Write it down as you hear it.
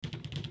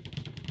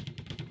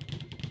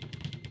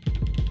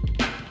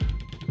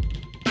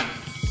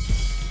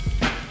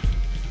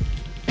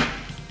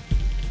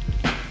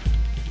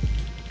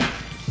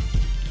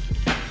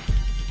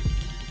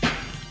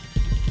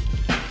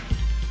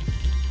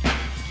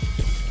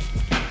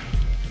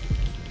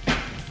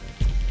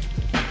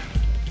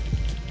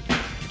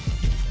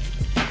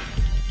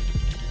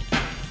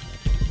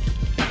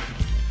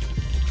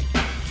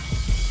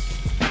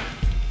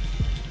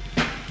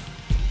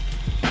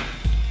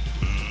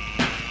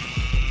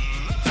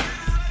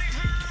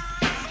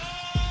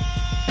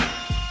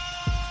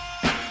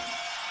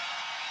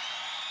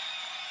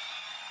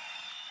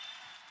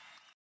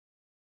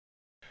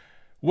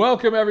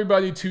Welcome,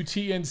 everybody, to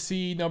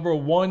TNC number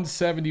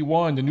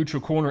 171, the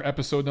Neutral Corner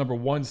episode number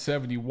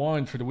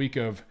 171 for the week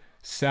of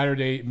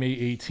Saturday, May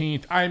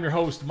 18th. I am your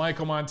host,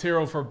 Michael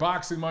Montero for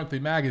Boxing Monthly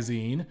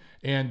Magazine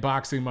and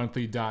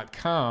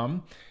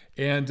BoxingMonthly.com.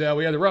 And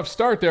we had a rough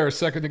start there a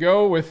second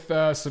ago with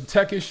some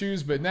tech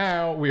issues, but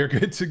now we are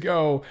good to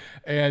go.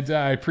 And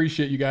I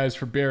appreciate you guys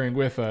for bearing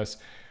with us.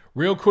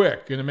 Real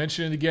quick, going to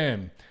mention it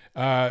again.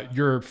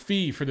 Your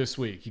fee for this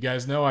week. You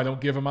guys know I don't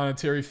give a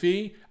monetary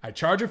fee. I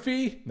charge a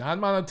fee,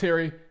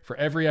 non-monetary, for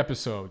every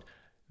episode.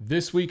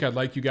 This week, I'd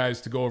like you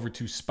guys to go over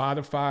to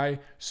Spotify,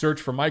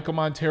 search for Michael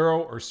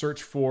Montero or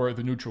search for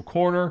The Neutral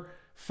Corner.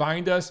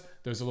 Find us.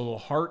 There's a little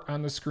heart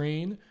on the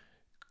screen.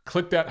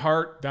 Click that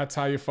heart. That's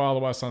how you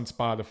follow us on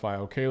Spotify.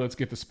 Okay, let's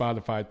get the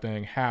Spotify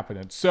thing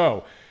happening.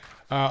 So,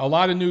 a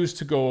lot of news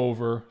to go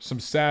over,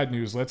 some sad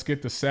news. Let's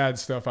get the sad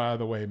stuff out of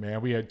the way,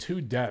 man. We had 2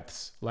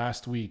 deaths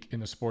last week in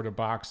the sport of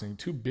boxing,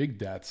 2 big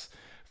deaths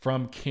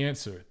from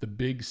cancer, the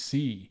big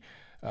C.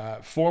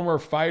 Former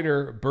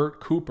fighter Bert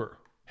Cooper,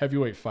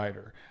 heavyweight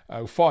fighter,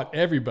 who fought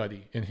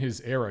everybody in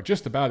his era,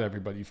 just about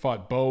everybody. He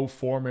fought Bo,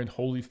 Foreman,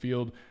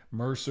 Holyfield,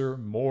 Mercer,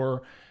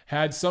 Moore.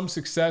 Had some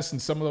success in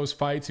some of those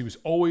fights. He was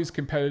always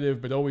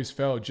competitive, but always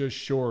fell just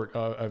short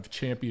of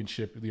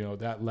championship,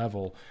 that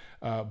level.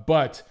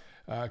 But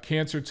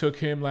cancer took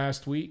him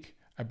last week.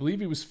 I believe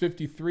he was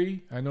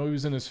 53. I know he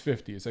was in his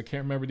 50s. I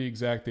can't remember the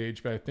exact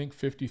age, but I think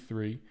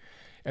 53.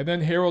 And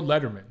then Harold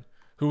Lederman,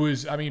 who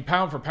is,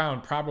 pound for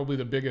pound, probably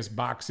the biggest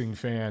boxing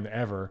fan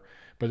ever.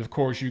 But of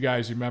course, you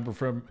guys remember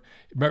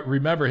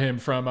him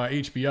from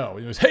HBO.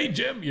 It was, "Hey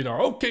Jim,"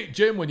 "Okay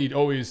Jim," when he'd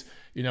always,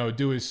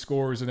 do his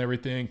scores and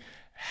everything.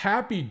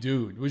 Happy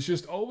dude. Was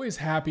just always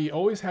happy.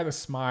 Always had a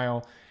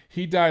smile.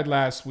 He died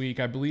last week.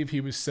 I believe he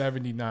was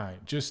 79,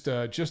 just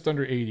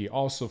under 80,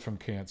 also from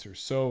cancer.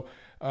 So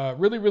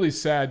really, really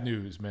sad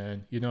news,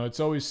 man.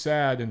 It's always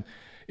sad, and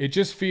it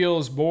just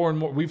feels more and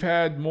more. We've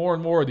had more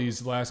and more of these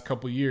the last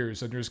couple of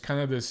years, and there's kind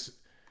of this,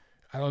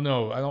 I don't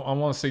know, I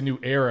want to say new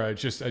era,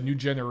 just a new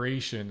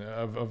generation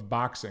of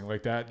boxing.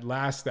 Like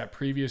that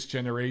previous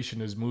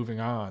generation is moving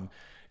on.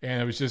 And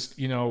it was just,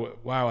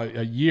 wow,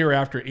 a year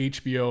after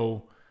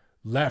HBO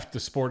left the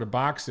sport of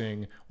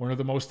boxing, one of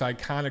the most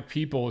iconic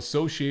people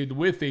associated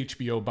with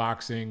HBO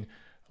boxing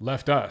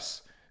left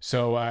us.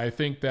 So I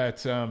think that,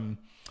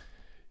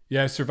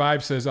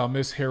 Survive says, "I'll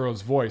miss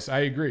Harold's voice." I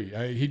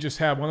agree. He just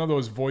had one of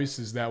those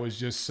voices that was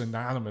just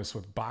synonymous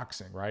with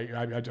boxing, right?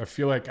 I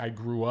feel like I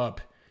grew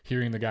up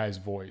hearing the guy's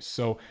voice.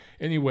 So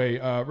anyway,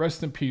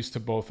 rest in peace to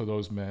both of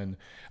those men.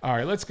 All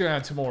right, let's get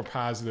on to more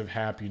positive,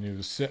 happy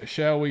news,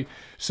 shall we?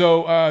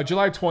 So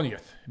July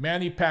 20th,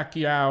 Manny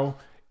Pacquiao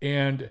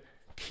and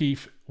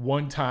Keith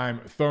one-time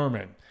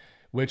Thurman,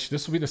 which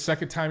this will be the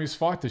second time he's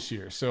fought this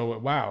year. So,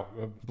 wow,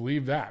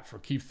 believe that for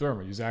Keith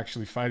Thurman. He's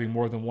actually fighting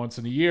more than once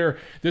in a year.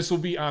 This will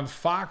be on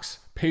Fox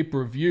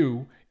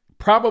pay-per-view,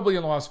 probably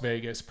in Las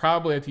Vegas,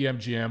 probably at the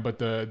MGM, but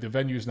the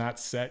venue's not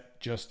set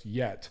just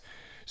yet.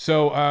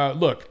 So,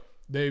 look,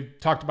 they've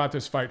talked about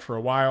this fight for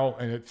a while,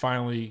 and it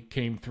finally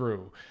came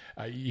through.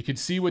 You can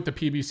see what the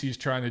PBC is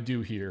trying to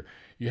do here.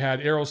 You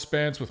had Errol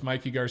Spence with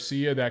Mikey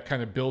Garcia. That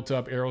kind of built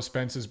up Errol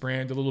Spence's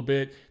brand a little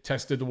bit,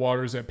 tested the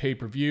waters at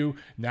pay-per-view.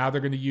 Now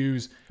they're going to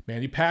use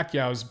Manny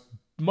Pacquiao's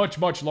much,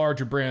 much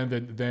larger brand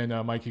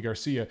than Mikey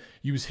Garcia.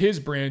 Use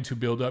his brand to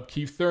build up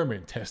Keith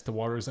Thurman, test the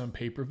waters on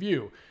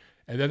pay-per-view.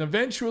 And then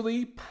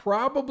eventually,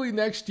 probably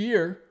next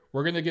year,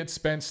 we're going to get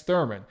Spence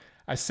Thurman.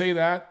 I say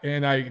that,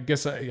 and I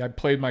guess I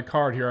played my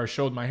card here. I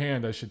showed my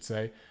hand, I should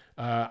say.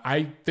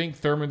 I think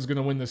Thurman's going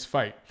to win this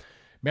fight.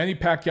 Manny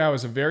Pacquiao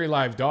is a very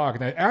live dog,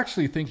 and I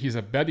actually think he's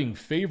a betting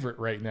favorite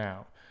right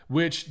now,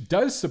 which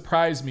does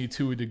surprise me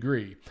to a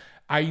degree.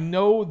 I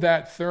know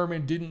that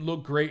Thurman didn't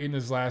look great in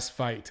his last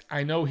fight.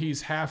 I know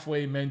he's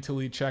halfway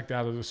mentally checked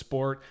out of the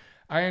sport.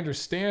 I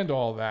understand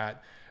all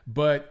that,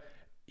 but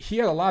he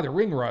had a lot of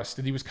ring rust,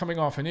 and he was coming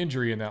off an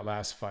injury in that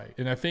last fight.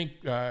 And I think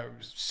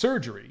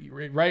surgery,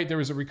 right? There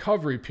was a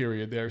recovery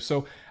period there.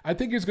 So I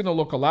think he's going to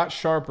look a lot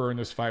sharper in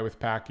this fight with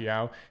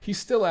Pacquiao. He's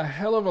still a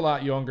hell of a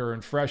lot younger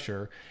and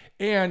fresher.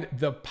 And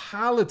the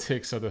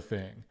politics of the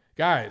thing,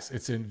 guys,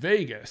 it's in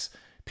Vegas.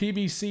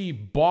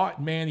 PBC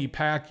bought Manny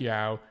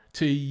Pacquiao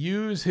to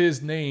use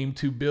his name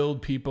to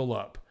build people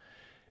up.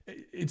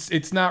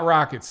 It's not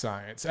rocket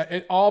science.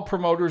 All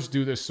promoters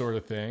do this sort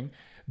of thing,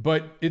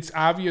 but it's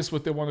obvious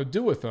what they want to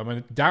do with them.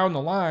 And down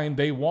the line,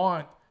 they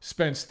want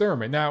Spence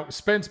Thurman. Now,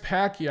 Spence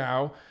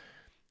Pacquiao,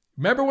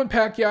 remember when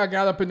Pacquiao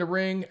got up in the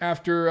ring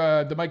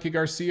after the Mikey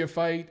Garcia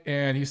fight,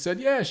 and he said,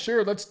 "Yeah,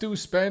 sure, let's do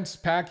Spence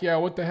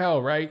Pacquiao. What the hell,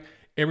 right?"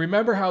 And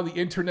remember how the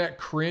internet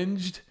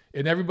cringed,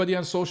 and everybody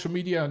on social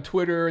media, on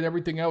Twitter and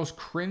everything else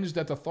cringed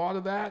at the thought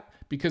of that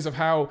because of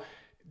how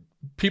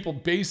people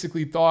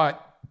basically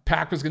thought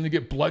Pac was going to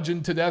get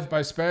bludgeoned to death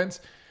by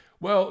Spence.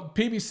 Well,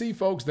 PBC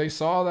folks, they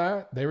saw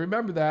that. They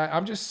remember that.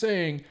 I'm just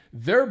saying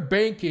they're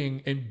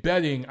banking and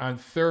betting on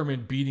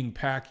Thurman beating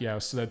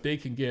Pacquiao so that they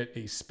can get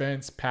a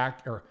Spence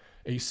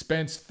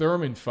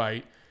Thurman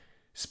fight.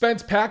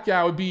 Spence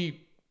Pacquiao would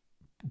be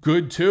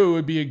good too.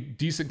 It'd be a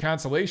decent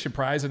consolation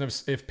prize. And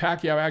if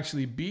Pacquiao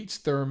actually beats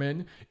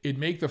Thurman, it'd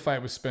make the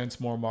fight with Spence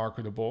more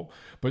marketable.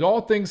 But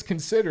all things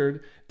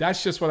considered,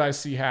 that's just what I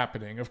see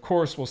happening. Of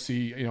course, we'll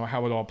see,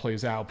 how it all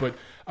plays out. But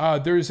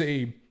there's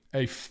a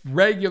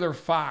regular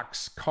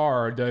Fox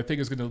card that I think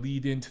is going to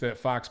lead into that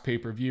Fox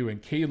pay-per-view,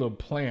 and Caleb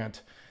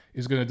Plant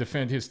is going to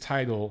defend his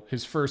title,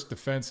 his first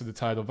defense of the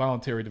title,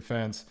 voluntary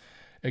defense,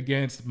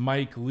 against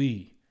Mike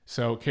Lee.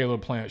 So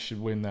Caleb Plant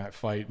should win that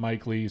fight.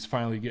 Mike Lee is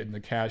finally getting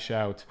the cash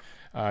out.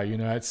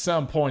 At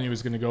some point he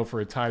was going to go for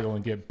a title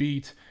and get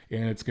beat,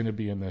 and it's going to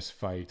be in this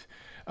fight.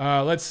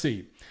 Let's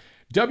see.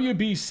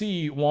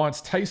 WBC wants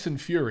Tyson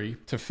Fury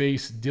to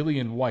face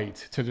Dillian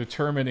White to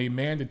determine a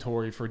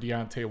mandatory for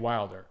Deontay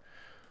Wilder.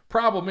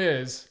 Problem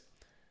is,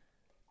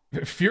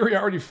 Fury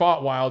already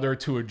fought Wilder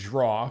to a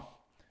draw,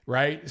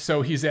 right?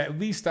 So he's at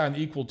least on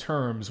equal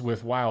terms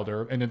with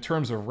Wilder. And in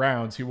terms of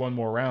rounds, he won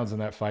more rounds in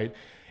that fight.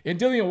 And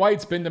Dillian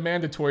White's been the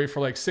mandatory for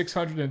like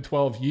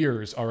 612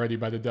 years already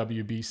by the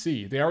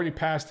WBC. They already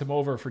passed him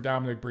over for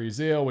Dominic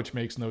Breazeale, which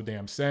makes no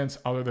damn sense,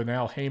 other than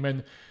Al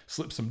Heyman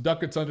slipped some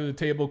ducats under the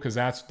table because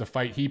that's the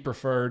fight he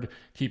preferred.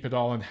 Keep it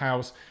all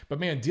in-house. But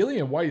man,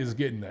 Dillian White is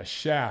getting the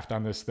shaft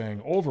on this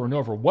thing over and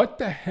over. What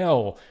the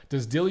hell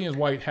does Dillian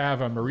White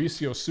have on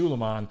Mauricio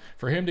Sulaiman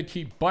for him to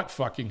keep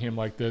butt-fucking him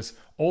like this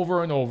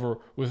over and over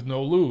with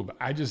no lube?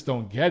 I just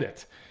don't get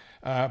it.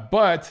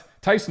 But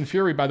Tyson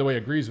Fury, by the way,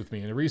 agrees with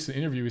me. In a recent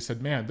interview, he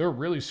said, man, they're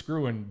really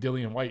screwing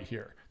Dillian White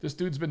here. This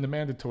dude's been the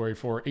mandatory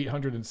for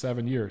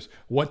 807 years.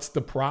 What's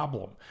the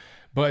problem?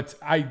 But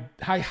I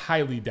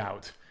highly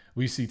doubt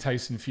we see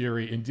Tyson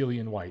Fury and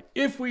Dillian White.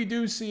 If we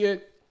do see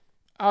it,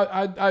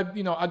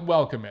 I'd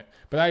welcome it.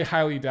 But I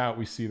highly doubt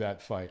we see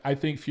that fight. I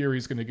think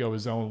Fury's going to go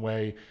his own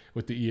way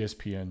with the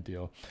ESPN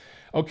deal.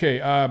 Okay,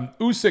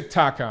 Usyk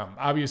Takam.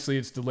 Obviously,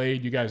 it's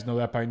delayed. You guys know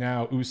that by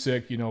now.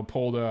 Usyk,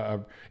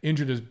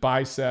 injured his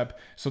bicep.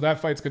 So that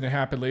fight's going to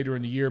happen later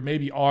in the year,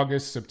 maybe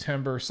August,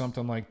 September,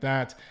 something like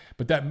that.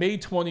 But that May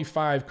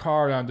 25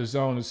 card on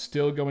DAZN is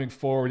still going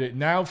forward. It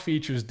now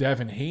features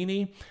Devin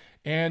Haney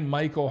and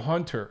Michael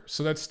Hunter.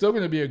 So that's still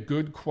going to be a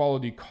good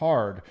quality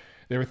card.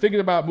 They were thinking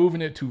about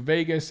moving it to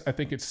Vegas. I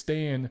think it's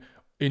staying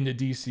in the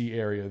DC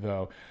area,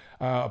 though.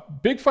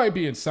 Big fight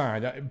being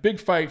signed. Big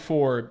fight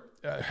for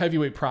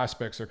heavyweight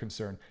prospects are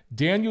concerned.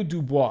 Daniel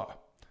Dubois,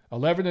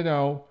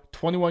 11-0,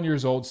 21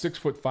 years old,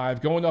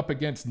 6'5", going up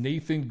against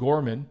Nathan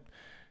Gorman,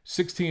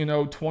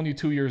 16-0,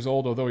 22 years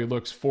old, although he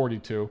looks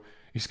 42.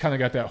 He's kind of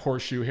got that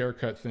horseshoe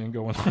haircut thing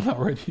going on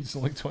already. He's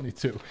only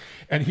 22.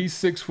 And he's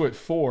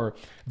 6'4".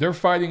 They're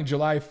fighting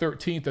July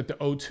 13th at the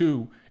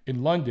O2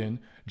 in London.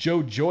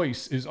 Joe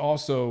Joyce is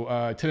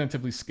also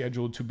tentatively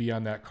scheduled to be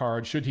on that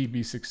card. Should he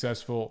be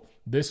successful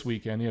this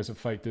weekend? He has a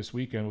fight this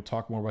weekend. We'll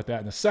talk more about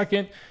that in a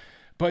second.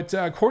 But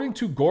according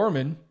to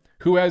Gorman,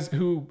 who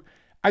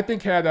I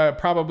think had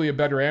probably a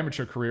better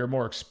amateur career,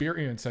 more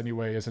experience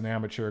anyway as an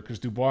amateur, because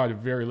Dubois had a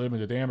very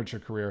limited amateur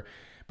career.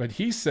 But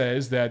he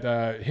says that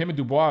him and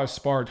Dubois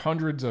sparred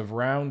hundreds of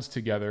rounds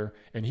together,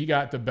 and he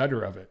got the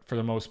better of it for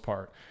the most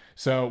part.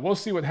 So we'll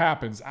see what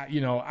happens.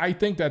 I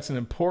think that's an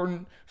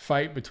important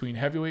fight between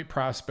heavyweight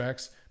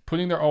prospects,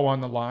 putting their O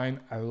on the line.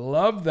 I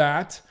love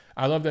that.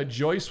 I love that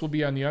Joyce will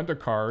be on the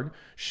undercard.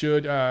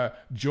 Should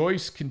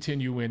Joyce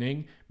continue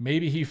winning,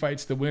 maybe he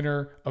fights the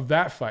winner of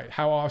that fight.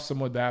 How awesome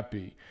would that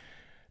be?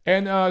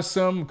 And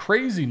some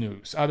crazy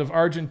news out of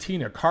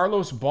Argentina.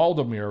 Carlos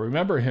Baldomir,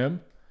 remember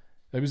him?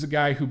 That was the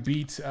guy who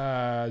beat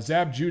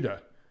Zab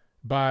Judah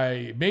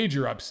by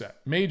major upset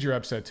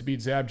to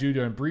beat Zab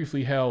Judah and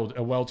briefly held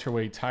a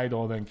welterweight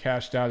title, then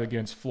cashed out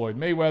against Floyd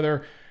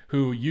Mayweather,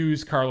 who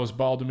used Carlos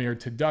Baldomir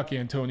to duck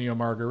Antonio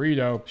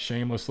Margarito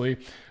shamelessly.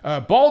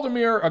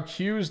 Baldomir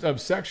accused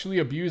of sexually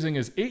abusing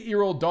his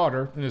 8-year-old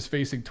daughter and is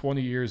facing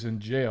 20 years in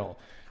jail.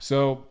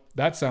 So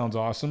that sounds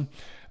awesome.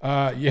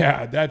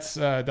 That's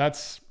I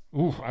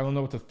don't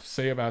know what to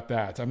say about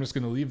that. I'm just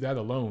going to leave that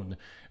alone.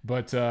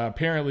 But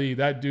apparently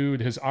that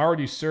dude has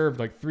already served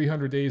like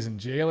 300 days in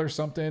jail or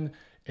something,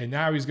 and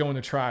now he's going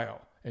to trial,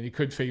 and he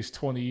could face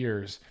 20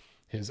 years.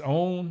 His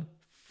own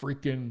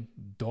freaking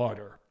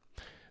daughter.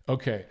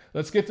 Okay,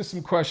 let's get to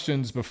some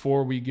questions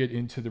before we get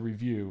into the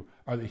review.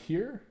 Are they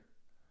here?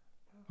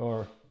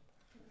 Or...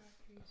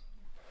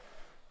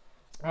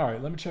 All right,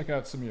 let me check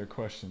out some of your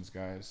questions,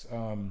 guys.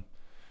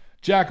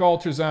 Jack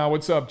Alterzon,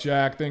 what's up,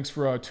 Jack? Thanks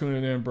for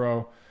tuning in,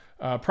 bro.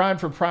 Prime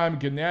for prime,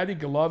 Gennady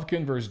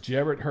Golovkin versus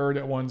Jarrett Hurd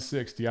at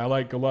 160. I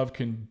like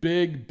Golovkin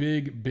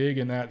big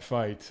in that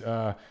fight.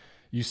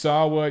 You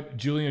saw what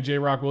Julian J.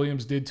 Rock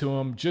Williams did to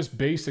him, just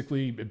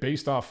basically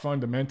based off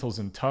fundamentals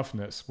and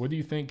toughness. What do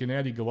you think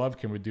Gennady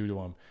Golovkin would do to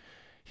him?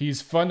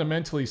 He's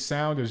fundamentally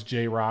sound as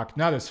J. Rock,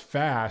 not as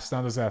fast,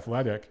 not as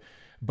athletic,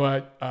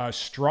 but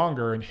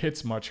stronger and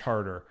hits much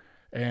harder.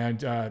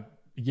 And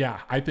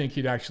I think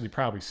he'd actually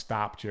probably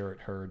stop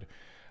Jarrett Hurd.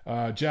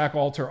 Jack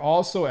Alter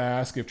also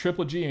asked if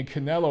Triple G and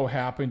Canelo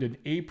happened in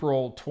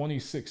April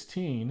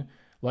 2016,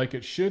 like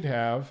it should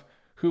have,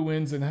 who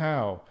wins and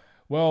how?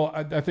 Well,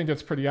 I think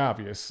that's pretty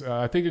obvious.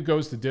 I think it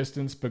goes to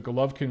distance, but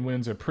Golovkin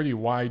wins a pretty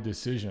wide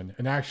decision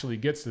and actually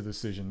gets the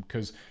decision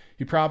because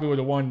he probably would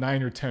have won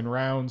 9 or 10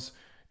 rounds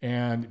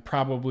and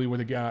probably would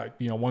have got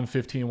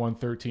 115,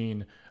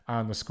 113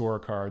 on the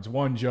scorecards.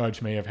 One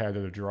judge may have had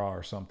it a draw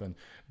or something,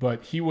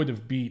 but he would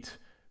have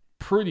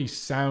pretty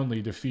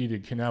soundly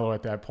defeated Canelo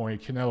at that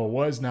point. Canelo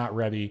was not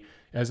ready.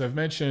 As I've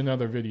mentioned in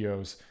other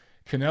videos,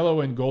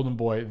 Canelo and Golden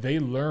Boy, they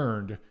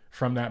learned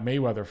from that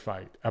Mayweather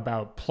fight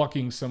about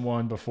plucking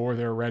someone before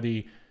they're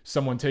ready,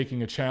 someone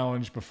taking a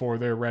challenge before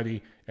they're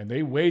ready, and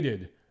they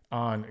waited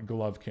on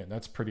Golovkin.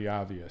 That's pretty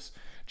obvious.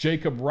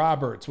 Jacob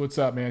Roberts, what's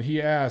up, man?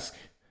 He asked,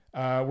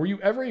 were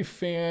you ever a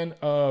fan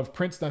of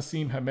Prince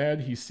Naseem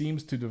Hamed? He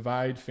seems to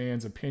divide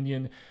fans'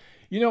 opinion.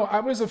 I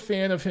was a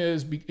fan of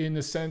his in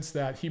the sense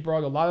that he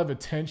brought a lot of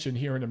attention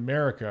here in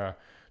America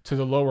to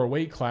the lower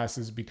weight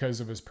classes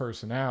because of his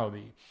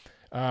personality.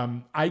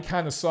 I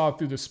kind of saw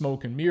through the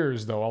smoke and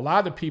mirrors, though. A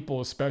lot of people,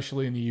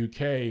 especially in the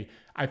UK,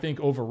 I think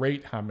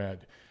overrate Hamed.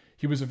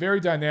 He was a very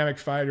dynamic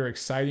fighter,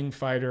 exciting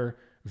fighter,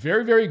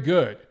 very, very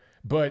good.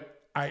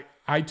 But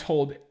I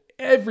told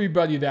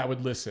everybody that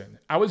would listen.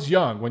 I was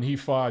young when he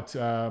fought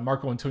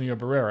Marco Antonio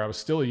Barrera. I was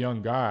still a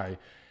young guy.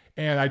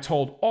 And I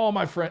told all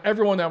my friends,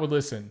 everyone that would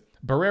listen,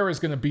 Barrera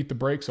is going to beat the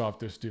brakes off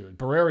this dude.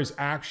 Barrera is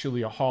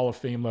actually a Hall of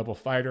Fame level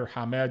fighter.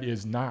 Hamed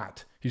is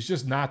not. He's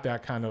just not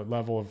that kind of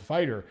level of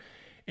fighter.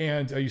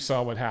 And you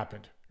saw what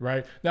happened,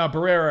 right? Now,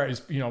 Barrera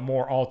is,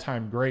 more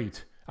all-time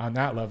great on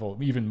that level,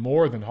 even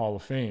more than Hall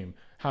of Fame.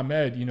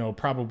 Hamed,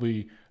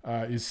 probably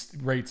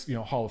rates,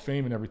 Hall of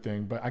Fame and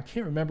everything, but I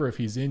can't remember if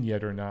he's in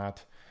yet or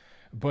not.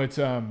 But,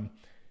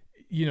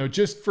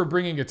 just for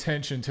bringing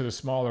attention to the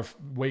smaller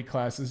weight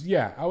classes,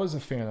 yeah, I was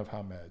a fan of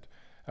Hamed.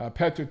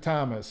 Petra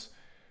Thomas,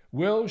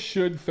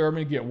 should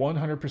Thurman get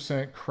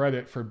 100%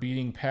 credit for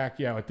beating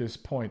Pacquiao at this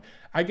point?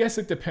 I guess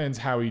it depends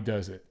how he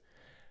does it.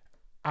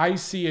 I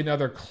see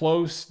another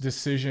close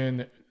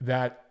decision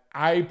that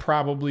I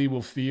probably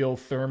will feel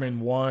Thurman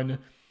won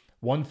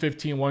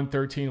 115,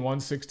 113,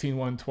 116,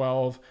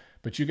 112.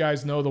 But you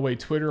guys know the way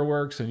Twitter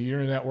works and the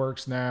internet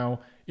works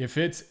now. If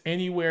it's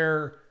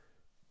anywhere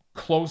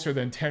closer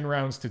than 10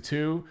 rounds to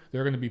 2,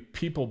 there are going to be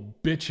people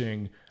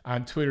bitching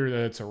on Twitter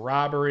that it's a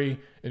robbery.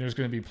 And there's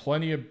going to be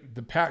plenty of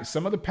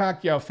some of the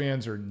Pacquiao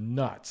fans are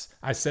nuts.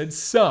 I said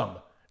some,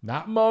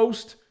 not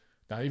most,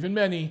 not even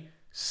many,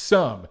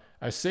 some.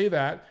 I say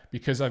that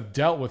because I've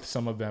dealt with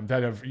some of them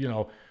that have,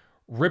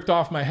 ripped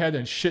off my head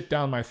and shit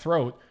down my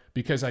throat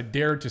because I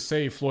dared to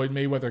say Floyd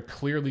Mayweather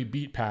clearly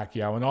beat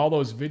Pacquiao. And all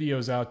those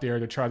videos out there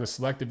to try to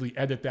selectively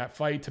edit that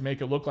fight to make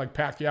it look like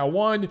Pacquiao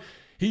won,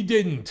 he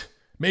didn't.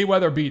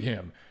 Mayweather beat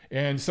him.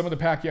 And some of the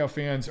Pacquiao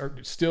fans are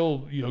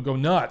still, go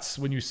nuts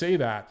when you say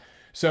that.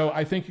 So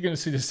I think you're going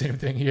to see the same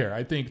thing here.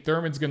 I think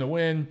Thurman's going to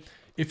win.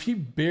 If he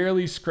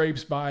barely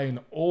scrapes by an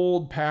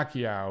old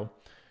Pacquiao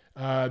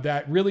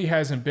that really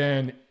hasn't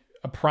been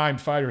a prime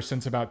fighter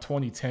since about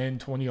 2010,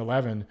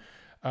 2011,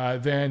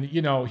 then,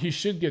 he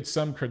should get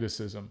some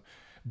criticism.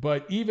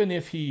 But even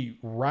if he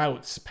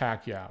routs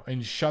Pacquiao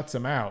and shuts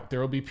him out, there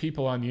will be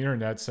people on the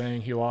internet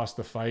saying he lost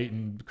the fight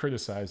and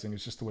criticizing.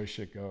 It's just the way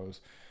shit goes.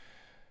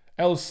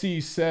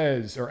 LC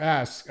says or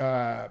asks,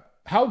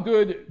 how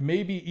good,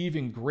 maybe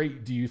even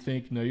great, do you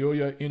think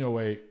Naoya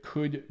Inoue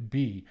could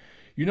be?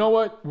 You know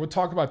what? We'll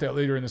talk about that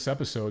later in this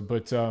episode,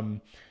 but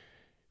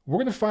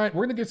we're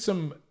going to get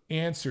some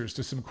answers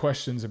to some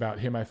questions about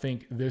him, I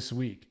think, this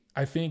week.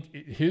 I think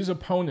his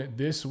opponent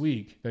this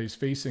week that he's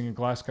facing in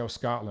Glasgow,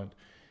 Scotland,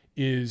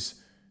 is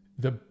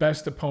the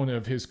best opponent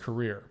of his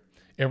career.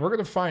 And we're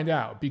going to find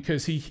out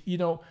because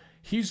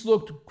he's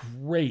looked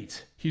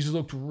great. He's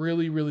looked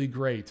really, really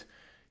great.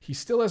 He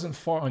still hasn't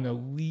fought an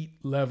elite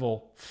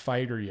level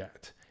fighter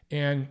yet.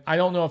 And I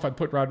don't know if I'd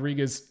put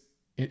Rodriguez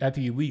at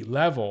the elite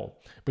level,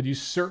 but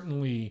he's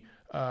certainly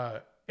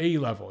A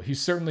level. He's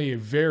certainly a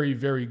very,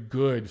 very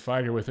good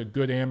fighter with a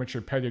good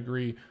amateur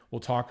pedigree. We'll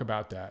talk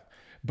about that.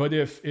 But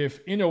if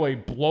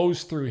Inoue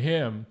blows through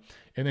him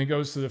and then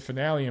goes to the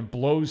finale and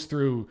blows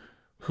through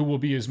who will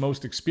be his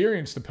most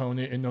experienced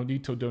opponent in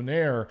Nonito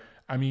Donaire,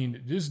 I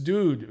mean, this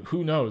dude,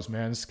 who knows,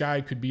 man? The sky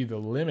could be the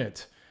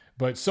limit.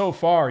 But so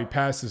far, he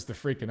passes the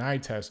freaking eye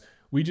test.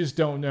 We just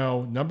don't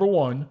know, number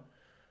one,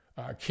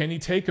 can he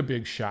take a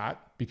big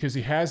shot? Because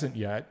he hasn't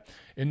yet.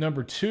 And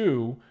number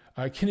two,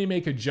 can he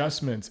make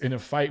adjustments in a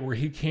fight where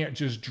he can't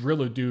just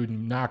drill a dude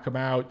and knock him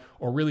out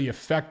or really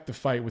affect the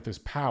fight with his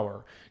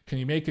power? Can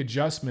he make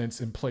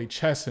adjustments and play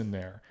chess in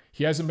there?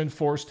 He hasn't been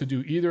forced to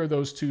do either of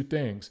those two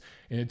things.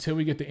 And until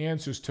we get the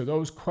answers to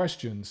those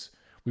questions,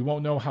 we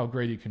won't know how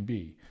great he can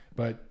be.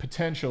 But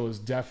potential is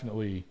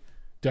definitely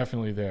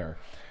there.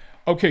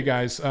 Okay,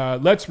 guys,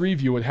 let's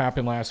review what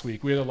happened last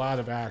week. We had a lot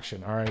of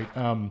action, all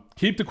right?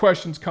 Keep the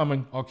questions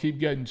coming. I'll keep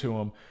getting to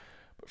them.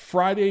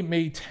 Friday,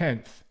 May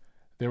 10th,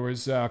 there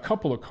was a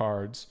couple of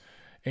cards,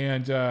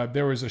 and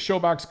there was a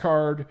ShoBox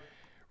card.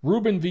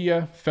 Ruben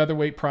Villa,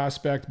 featherweight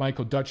prospect.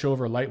 Michael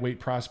Dutchover, lightweight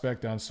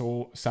prospect on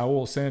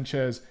Saul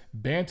Sanchez,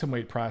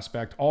 bantamweight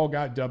prospect. All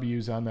got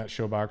W's on that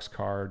ShoBox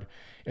card.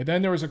 And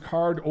then there was a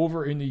card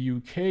over in the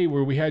UK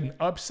where we had an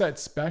upset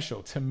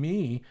special. To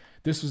me,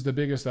 this was the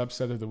biggest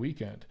upset of the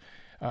weekend.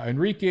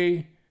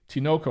 Enrique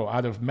Tinoco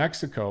out of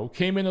Mexico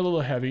came in a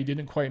little heavy,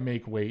 didn't quite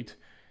make weight,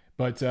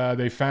 but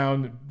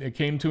they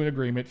came to an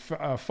agreement,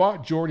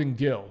 fought Jordan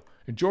Gill.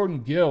 And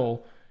Jordan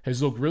Gill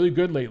has looked really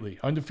good lately.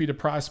 Undefeated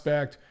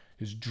prospect,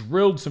 has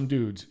drilled some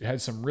dudes,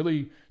 had some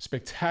really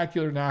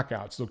spectacular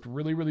knockouts, looked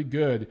really, really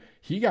good.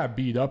 He got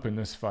beat up in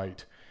this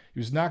fight. He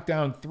was knocked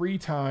down 3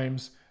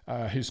 times.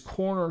 His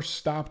corner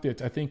stopped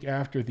it, I think,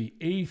 after the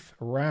 8th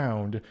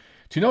round.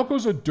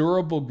 Tinoco's a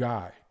durable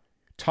guy.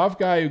 Tough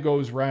guy who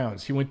goes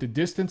rounds. He went the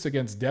distance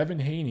against Devin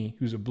Haney,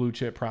 who's a blue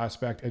chip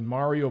prospect, and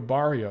Mario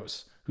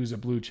Barrios, who's a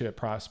blue chip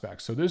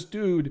prospect. So this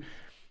dude,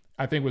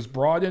 I think, was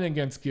brought in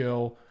against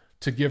Gill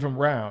to give him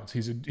rounds.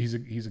 He's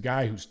a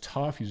guy who's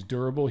tough, he's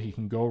durable, he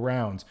can go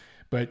rounds.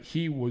 But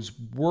he was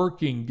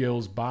working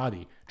Gill's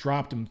body,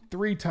 dropped him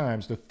 3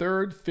 times, the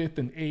 3rd, 5th,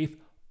 and 8th,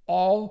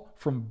 all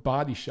from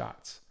body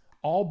shots.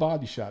 All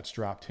body shots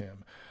dropped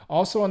him.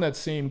 Also on that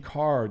same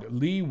card,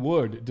 Lee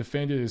Wood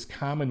defended his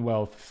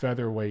Commonwealth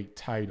featherweight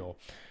title.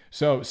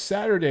 So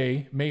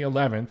Saturday, May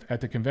 11th,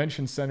 at the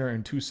Convention Center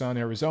in Tucson,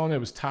 Arizona, it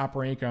was Top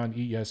Rank on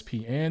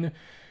ESPN.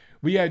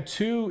 We had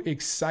 2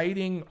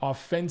 exciting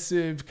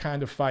offensive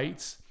kind of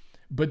fights,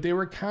 but they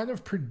were kind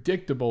of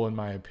predictable in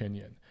my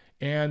opinion.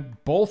 And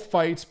both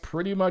fights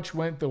pretty much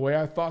went the way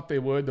I thought they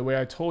would, the way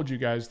I told you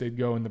guys they'd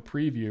go in the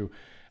preview.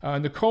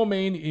 In the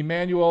co-main,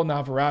 Emmanuel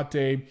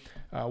Navarrete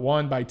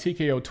won by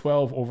TKO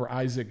 12 over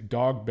Isaac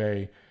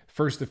Dogboe,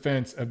 first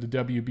defense of the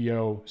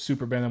WBO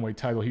Super Bantamweight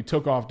title. He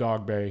took off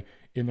Dogboe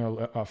in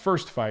their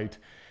first fight.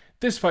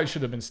 This fight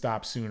should have been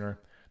stopped sooner.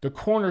 The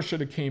corner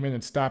should have came in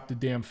and stopped the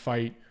damn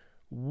fight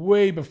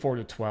way before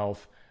the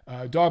 12th.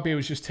 Dogboe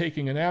was just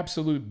taking an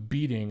absolute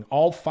beating,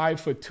 all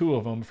 5'2"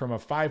 of them, from a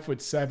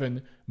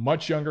 5'7",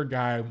 much younger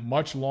guy,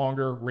 much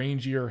longer,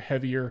 rangier,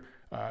 heavier,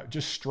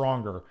 just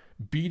stronger,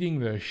 beating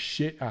the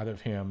shit out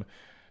of him.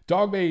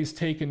 Dogboe's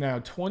taken now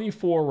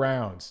 24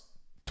 rounds,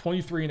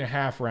 23 and a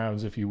half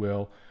rounds, if you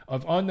will,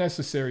 of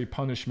unnecessary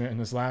punishment in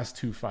his last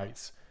 2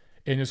 fights.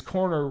 And his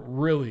corner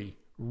really,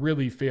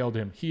 really failed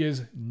him. He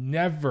is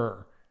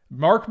never,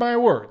 mark my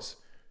words,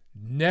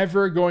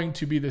 never going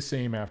to be the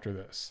same after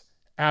this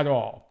at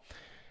all.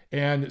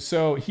 And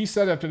so he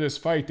said after this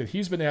fight that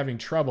he's been having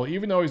trouble,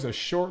 even though he's a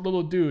short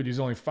little dude, he's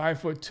only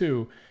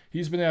 5'2",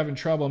 he's been having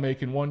trouble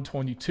making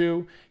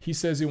 122. He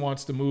says he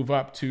wants to move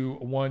up to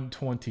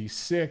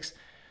 126.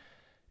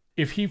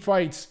 If he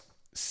fights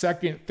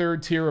second,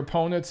 third tier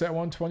opponents at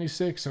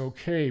 126,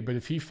 okay. But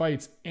if he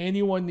fights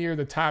anyone near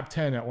the top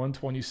 10 at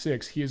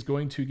 126, he is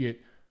going to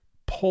get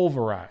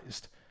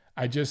pulverized.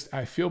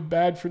 I feel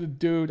bad for the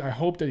dude. I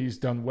hope that he's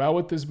done well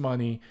with his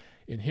money,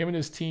 and him and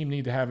his team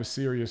need to have a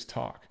serious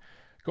talk.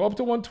 Go up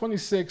to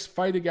 126,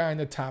 fight a guy in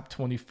the top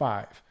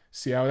 25,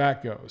 see how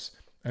that goes,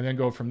 and then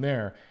go from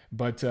there.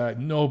 But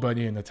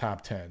nobody in the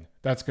top 10.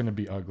 That's going to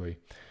be ugly.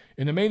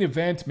 In the main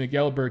event,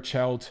 Miguel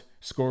Berchelt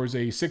scores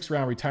a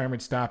 6-round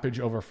retirement stoppage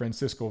over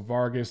Francisco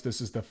Vargas.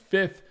 This is the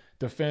 5th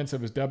defense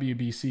of his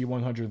WBC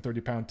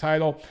 130-pound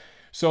title.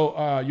 So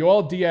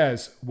Yoel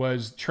Diaz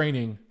was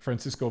training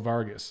Francisco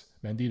Vargas,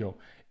 Bandito,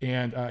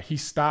 and he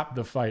stopped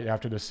the fight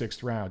after the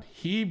 6th round.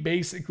 He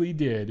basically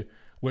did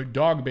what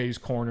Dogboe's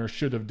corner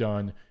should have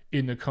done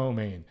in the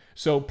co-main.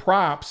 So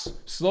props,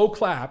 slow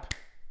clap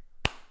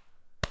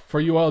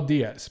for Yoel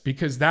Diaz,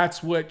 because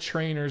that's what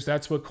trainers,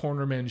 that's what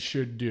cornermen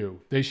should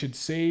do. They should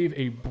save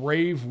a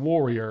brave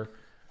warrior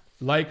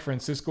like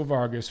Francisco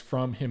Vargas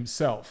from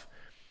himself.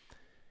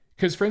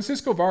 Because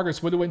Francisco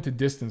Vargas would have went to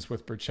distance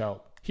with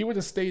Berchelt. He would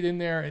have stayed in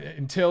there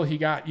until he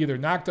got either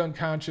knocked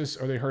unconscious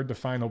or they heard the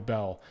final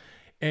bell.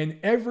 And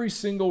every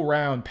single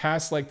round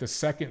past like the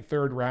 2nd,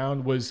 3rd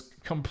round was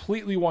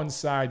completely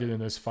one-sided in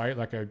this fight,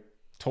 like I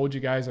told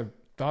you guys I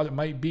thought it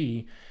might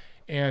be.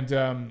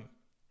 And,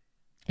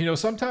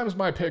 sometimes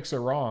my picks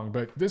are wrong,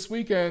 but this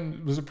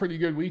weekend was a pretty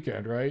good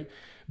weekend, right?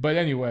 But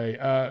anyway,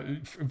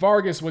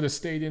 Vargas would have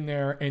stayed in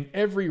there, and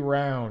every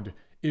round,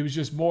 it was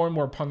just more and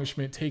more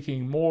punishment,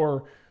 taking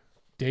more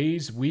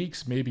days,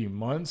 weeks, maybe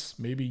months,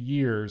 maybe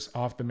years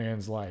off the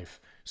man's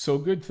life. So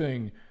good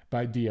thing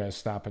by Diaz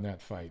stopping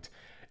that fight.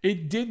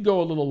 It did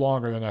go a little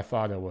longer than I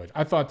thought it would.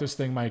 I thought this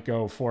thing might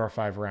go 4 or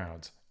 5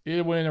 rounds.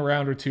 It went a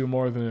round or 2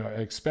 more than I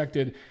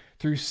expected.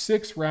 Through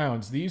 6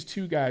 rounds, these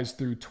 2 guys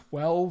threw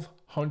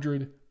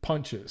 1,200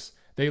 punches.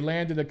 They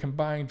landed a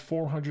combined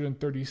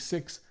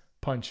 436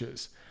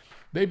 punches.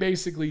 They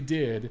basically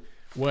did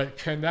what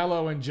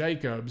Canelo and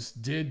Jacobs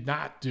did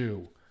not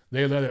do.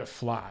 They let it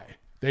fly.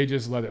 They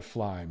just let it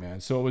fly, man.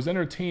 So it was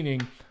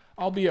entertaining,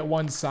 albeit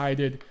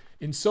one-sided,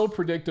 and so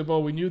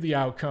predictable. We knew the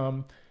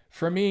outcome.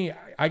 For me,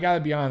 I got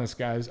to be honest,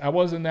 guys. I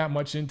wasn't that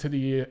much into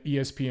the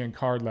ESPN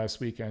card last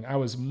weekend. I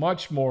was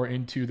much more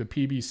into the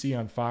PBC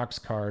on Fox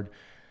card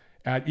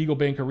at Eagle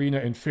Bank Arena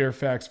in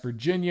Fairfax,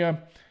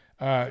 Virginia.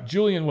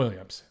 Julian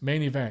Williams,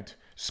 main event,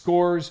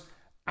 scores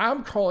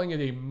I'm calling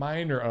it a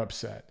minor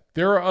upset.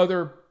 There are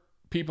other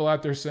people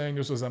out there saying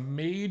this was a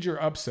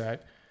major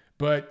upset,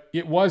 but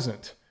it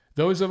wasn't.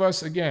 Those of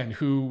us, again,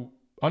 who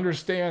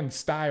understand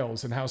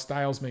styles and how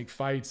styles make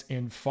fights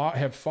and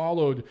have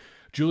followed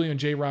Julian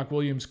J. Rock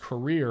Williams'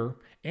 career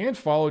and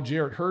followed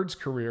Jarrett Hurd's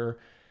career,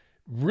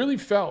 really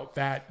felt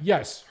that,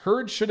 yes,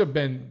 Hurd should have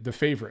been the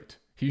favorite.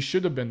 He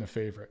should have been the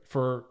favorite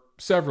for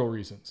several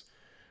reasons.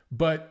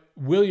 But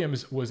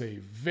Williams was a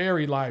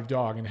very live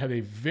dog and had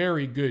a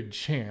very good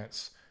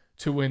chance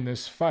to win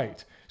this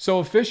fight. So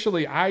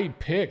officially, I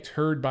picked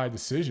Hurd by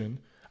decision.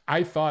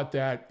 I thought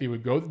that it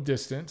would go the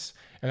distance,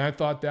 and I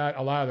thought that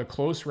a lot of the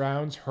close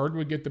rounds, Hurd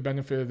would get the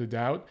benefit of the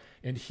doubt,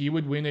 and he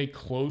would win a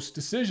close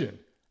decision.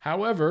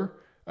 However,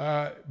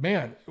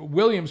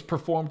 Williams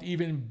performed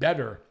even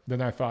better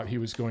than I thought he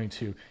was going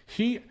to.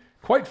 He,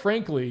 quite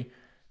frankly,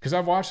 because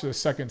I've watched it a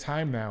second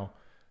time now,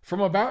 from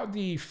about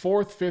the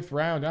fourth, fifth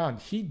round on,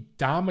 he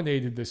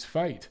dominated this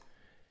fight.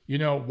 You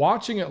know,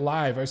 watching it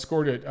live, I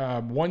scored it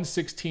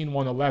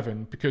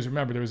 116-111 because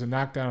remember, there was a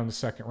knockdown in the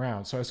second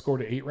round. So I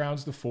scored it 8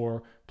 rounds to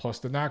 4 plus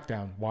the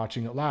knockdown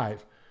watching it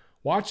live.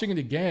 Watching it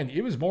again,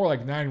 it was more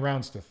like 9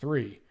 rounds to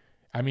 3.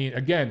 I mean,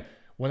 again,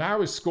 when I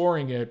was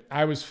scoring it,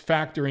 I was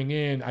factoring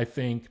in, I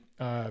think,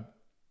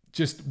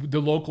 just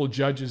the local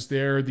judges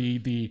there,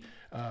 the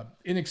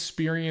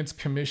inexperienced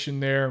commission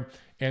there,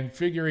 and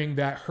figuring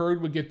that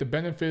Hurd would get the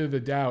benefit of the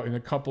doubt in a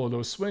couple of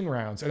those swing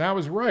rounds. And I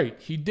was right.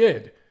 He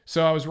did.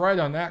 So I was right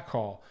on that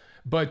call.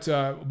 But,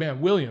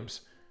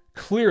 Williams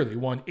clearly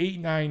won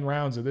 8-9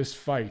 rounds of this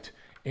fight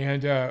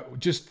and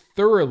just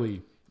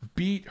thoroughly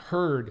beat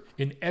Hurd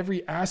in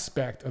every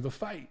aspect of the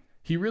fight.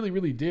 He really,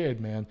 really did,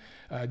 man.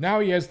 Now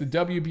he has the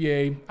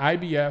WBA,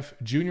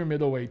 IBF, junior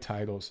middleweight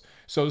titles.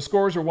 So the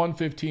scores are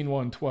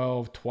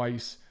 115-112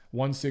 twice,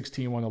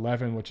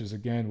 116-111, which is,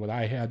 again, what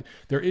I had.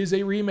 There is a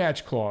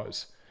rematch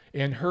clause,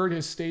 and Hurd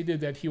has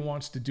stated that he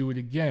wants to do it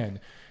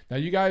again. Now,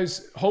 you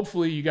guys,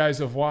 hopefully you guys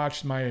have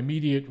watched my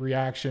immediate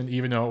reaction,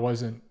 even though it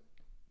wasn't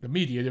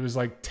immediate. It was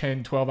like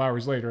 10, 12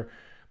 hours later.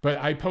 But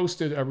I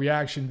posted a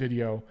reaction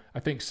video,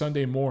 I think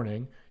Sunday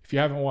morning. If you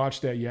haven't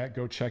watched that yet,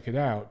 go check it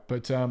out.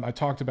 But I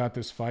talked about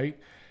this fight.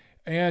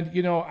 And,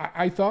 you know,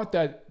 I thought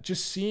that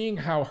just seeing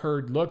how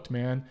Hurd looked,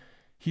 man,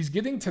 he's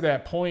getting to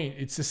that point.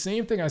 It's the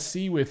same thing I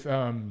see with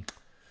Jaime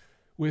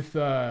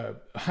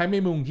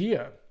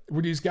Munguia,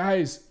 where these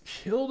guys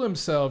kill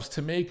themselves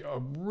to make a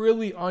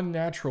really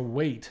unnatural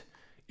weight.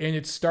 And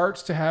it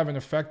starts to have an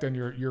effect on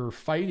your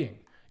fighting.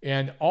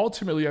 And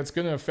ultimately, that's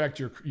going to affect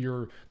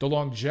the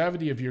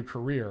longevity of your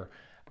career.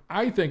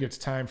 I think it's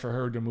time for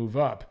Hurd to move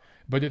up.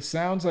 But it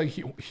sounds like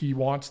he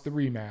wants the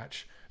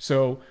rematch.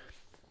 So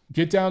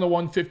get down to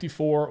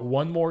 154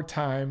 one more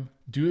time.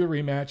 Do the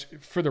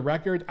rematch. For the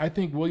record, I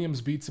think Williams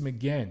beats him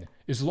again.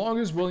 As long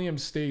as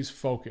Williams stays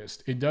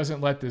focused, it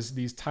doesn't let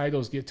these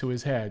titles get to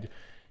his head.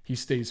 He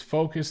stays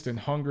focused and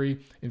hungry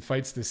and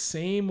fights the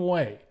same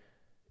way.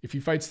 If he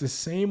fights the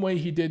same way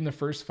he did in the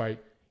first fight,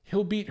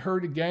 he'll beat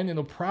Hurd again, and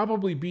he'll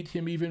probably beat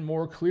him even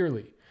more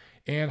clearly.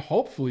 And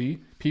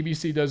hopefully,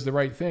 PBC does the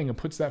right thing and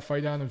puts that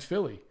fight on in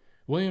Philly.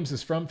 Williams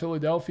is from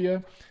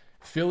Philadelphia.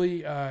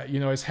 Philly,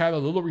 has had a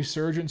little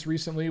resurgence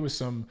recently with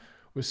some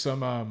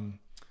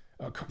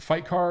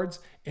fight cards,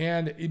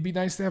 and it'd be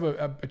nice to have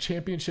a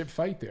championship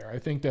fight there. I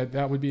think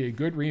that would be a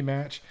good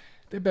rematch.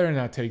 They better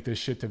not take this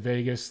shit to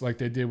Vegas like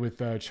they did with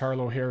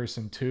Charlo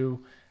Harrison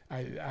too.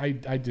 I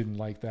didn't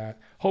like that.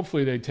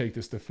 Hopefully they take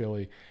this to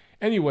Philly.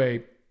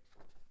 Anyway,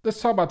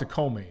 let's talk about the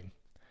co-main.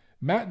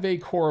 Matvey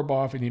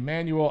Korobov and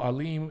Emmanuel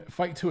Alim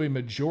fight to a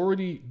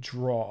majority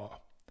draw.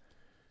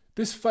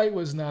 This fight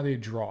was not a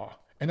draw.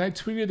 And I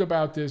tweeted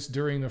about this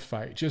during the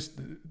fight.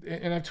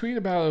 And I've tweeted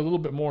about it a little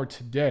bit more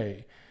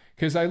today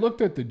because I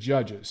looked at the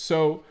judges.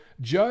 So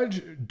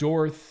Judge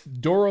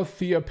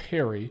Dorothea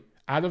Perry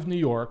out of New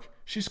York,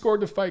 she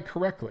scored the fight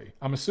correctly.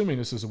 I'm assuming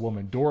this is a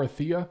woman,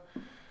 Dorothea.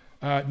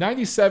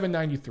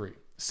 97-93.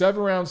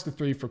 7 rounds to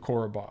 3 for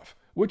Korobov,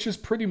 which is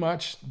pretty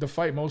much the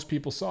fight most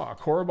people saw.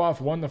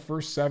 Korobov won the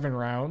first 7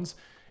 rounds,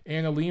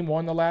 and Alim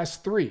won the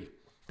last 3.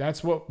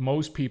 That's what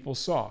most people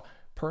saw.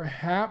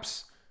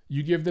 Perhaps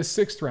you give the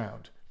 6th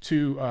round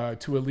to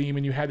Alim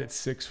and you had it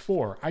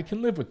 6-4. I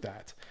can live with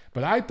that.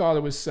 But I thought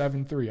it was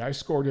 7-3. I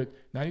scored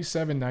it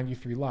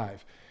 97-93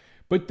 live.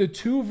 But the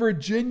 2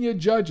 Virginia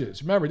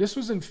judges, remember, this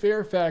was in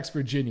Fairfax,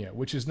 Virginia,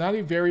 which is not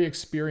a very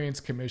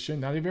experienced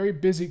commission, not a very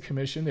busy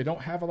commission. They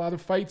don't have a lot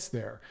of fights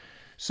there.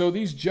 So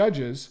these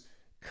judges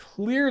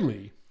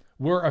clearly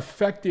were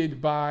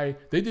affected by,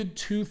 they did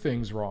 2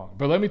 things wrong.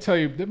 But let me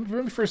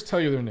first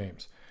tell you their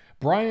names.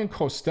 Brian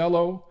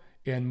Costello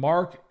and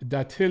Mark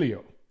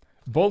Datilio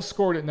both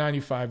scored at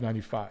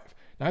 95-95.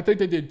 Now, I think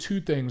they did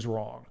 2 things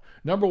wrong.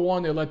 Number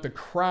one, they let the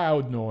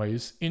crowd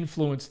noise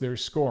influence their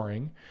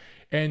scoring.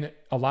 And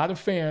a lot of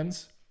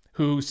fans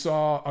who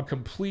saw a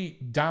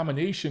complete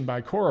domination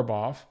by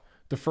Korobov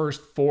the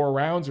first 4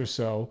 rounds or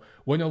so,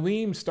 when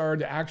Alim started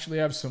to actually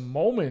have some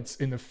moments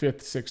in the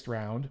 5th, 6th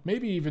round,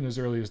 maybe even as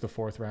early as the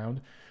 4th round,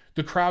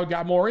 the crowd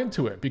got more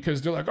into it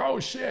because they're like, oh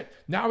shit,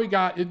 now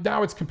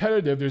it's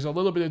competitive. There's a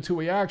little bit of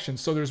two-way action,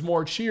 so there's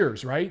more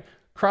cheers, right?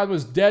 Crowd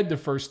was dead the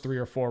first 3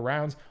 or 4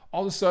 rounds.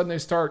 All of a sudden, they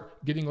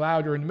start getting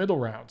louder in the middle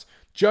rounds.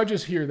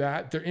 Judges hear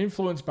that. They're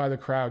influenced by the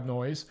crowd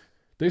noise.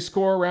 They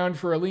score a round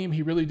for Aleem.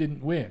 He really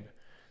didn't win.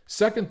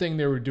 Second thing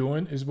they were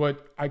doing is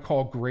what I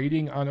call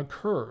grading on a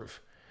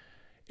curve.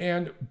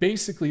 And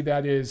basically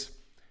that is,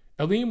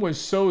 Aleem was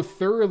so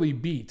thoroughly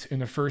beat in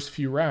the first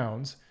few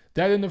rounds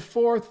that in the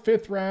 4th,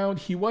 5th round,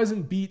 he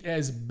wasn't beat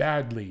as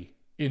badly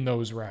in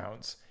those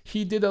rounds.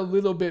 He did a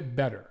little bit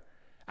better.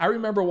 I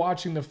remember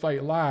watching the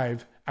fight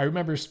live. I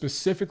remember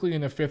specifically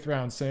in the 5th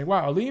round saying,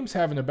 wow, Aleem's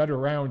having a better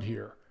round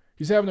here.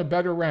 He's having a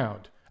better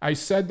round. I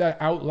said that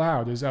out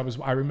loud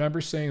I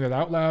remember saying that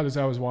out loud as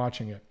I was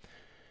watching it.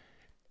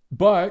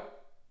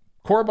 But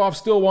Korobov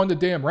still won the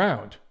damn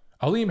round.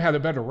 Aleem had a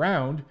better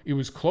round. It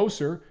was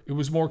closer. It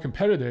was more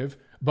competitive,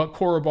 but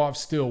Korobov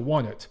still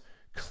won it.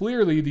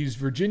 Clearly, these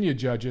Virginia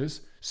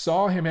judges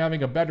saw him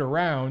having a better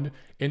round,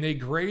 and they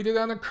graded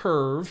on a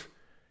curve,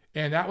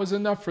 and that was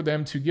enough for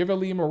them to give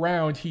Aleem a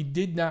round he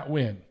did not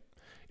win.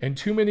 And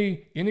too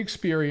many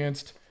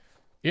inexperienced,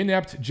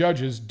 inept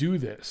judges do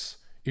this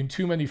in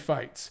too many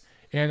fights.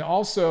 And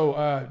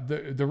also,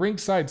 the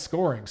ringside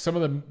scoring. Some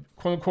of the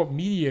quote-unquote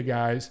media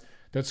guys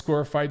that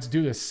score fights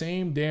do the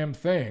same damn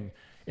thing.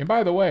 And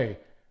by the way,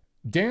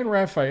 Dan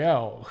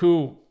Rafael,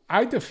 who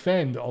I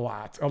defend a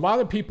lot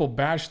of people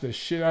bash the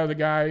shit out of the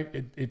guy.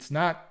 It's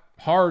not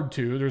hard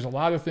to. There's a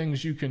lot of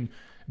things you can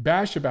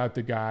bash about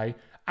the guy.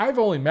 I've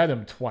only met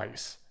him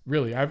twice,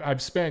 really.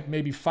 I've spent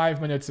maybe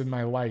 5 minutes of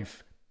my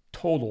life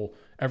total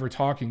ever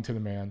talking to the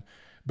man.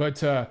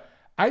 But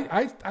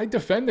I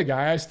defend the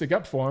guy. I stick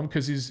up for him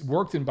because he's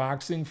worked in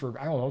boxing for,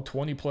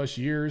 20 plus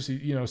years.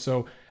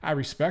 So I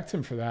respect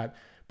him for that.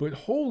 But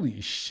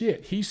holy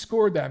shit, he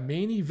scored that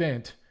main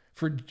event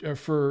for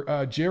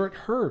Jarrett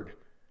Hurd.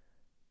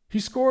 He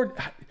scored,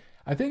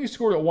 I think he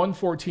scored at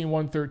 114,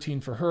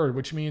 113 for Hurd,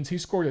 which means he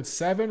scored at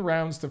 7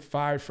 rounds to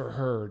 5 for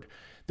Hurd.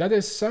 That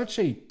is such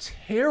a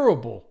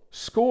terrible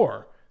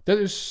score. That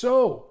is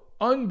so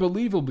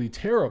unbelievably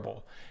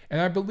terrible.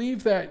 And I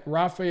believe that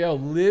Rafael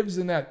lives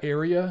in that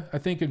area, I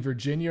think in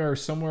Virginia or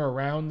somewhere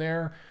around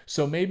there.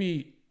 So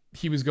maybe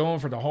he was going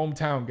for the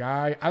hometown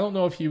guy. I don't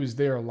know if he was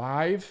there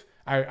live.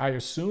 I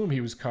assume he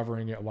was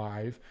covering it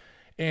live.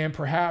 And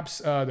perhaps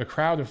the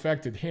crowd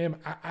affected him.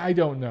 I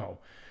don't know.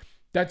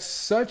 That's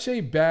such a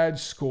bad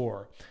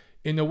score.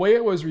 In the way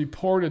it was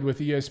reported with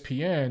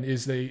ESPN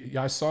is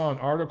I saw an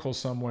article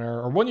somewhere,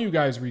 or one of you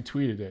guys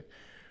retweeted it,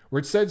 where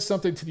it said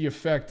something to the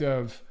effect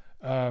of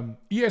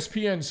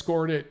ESPN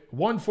scored it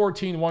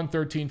 114,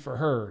 113 for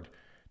Hurd.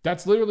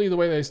 That's literally the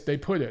way they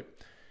put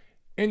it.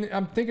 And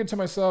I'm thinking to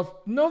myself,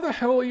 no, the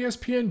hell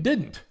ESPN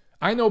didn't.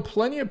 I know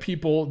plenty of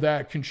people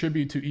that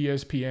contribute to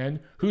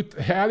ESPN who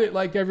had it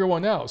like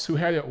everyone else, who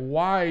had it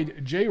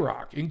wide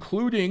J-Rock,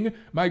 including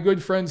my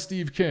good friend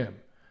Steve Kim.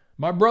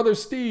 My brother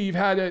Steve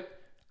had it,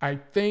 I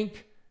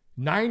think,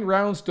 9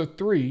 rounds to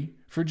 3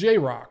 for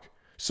J-Rock.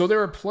 So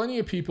there are plenty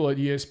of people at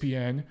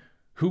ESPN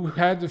who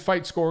had the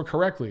fight score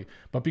correctly.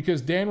 But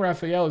because Dan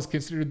Rafael is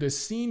considered the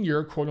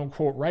senior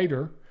quote-unquote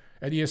writer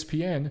at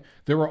ESPN,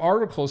 there were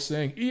articles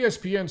saying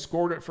ESPN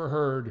scored it for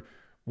Hurd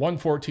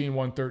 114,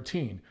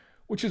 113.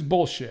 Which is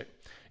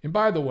bullshit. And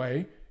by the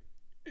way,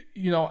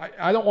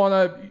 I don't want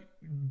to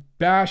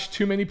bash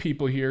too many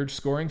people here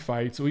scoring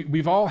fights.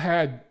 We've all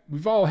had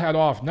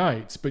off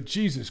nights, but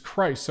Jesus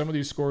Christ, some of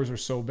these scores are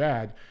so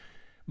bad.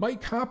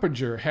 Mike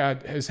Coppinger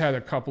has had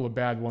a couple of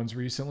bad ones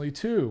recently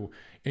too,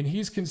 and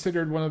he's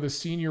considered one of the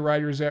senior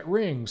writers at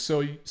Ring.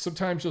 So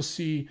sometimes you'll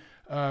see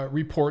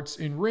reports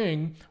in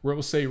Ring where it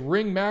will say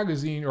Ring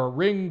Magazine or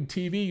Ring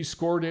TV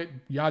scored it,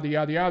 yada,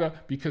 yada, yada,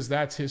 because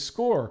that's his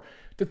score.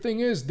 The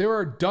thing is, there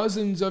are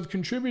dozens of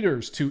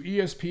contributors to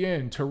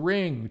ESPN, to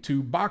Ring,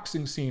 to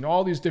Boxing Scene,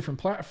 all these different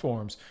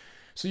platforms.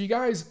 So you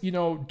guys,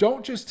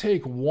 don't just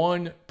take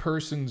one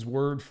person's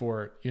word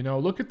for it.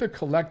 Look at the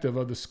collective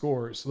of the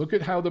scores. Look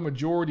at how the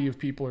majority of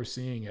people are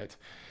seeing it.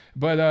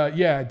 But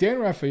Dan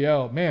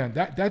Rafael, man,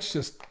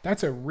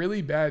 that's a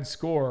really bad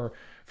score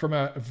from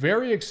a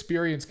very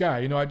experienced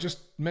guy. I just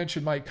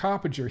mentioned Mike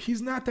Coppinger.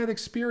 He's not that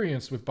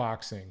experienced with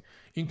boxing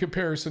in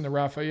comparison to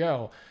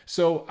Rafael.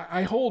 So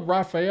I hold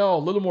Rafael a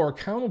little more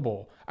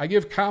accountable. I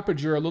give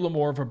Coppinger a little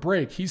more of a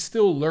break. He's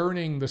still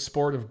learning the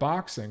sport of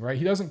boxing, right?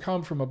 He doesn't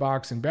come from a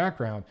boxing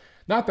background.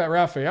 Not that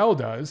Rafael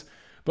does,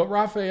 but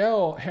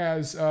Rafael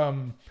has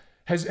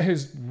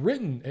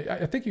written,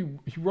 I think he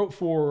wrote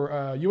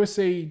for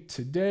USA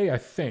Today, I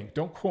think.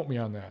 Don't quote me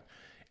on that.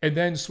 And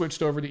then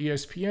switched over to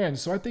ESPN.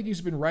 So I think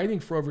he's been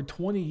writing for over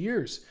 20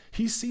 years.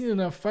 He's seen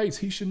enough fights.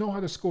 He should know how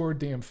to score a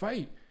damn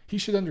fight. He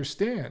should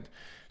understand.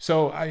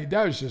 So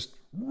that was just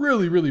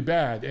really, really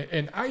bad.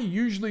 And I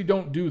usually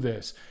don't do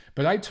this,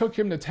 but I took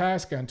him to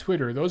task on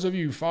Twitter. Those of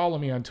you who follow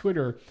me on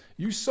Twitter,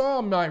 you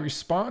saw my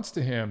response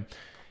to him.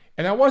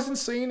 And I wasn't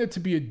saying it to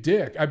be a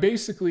dick. I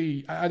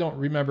don't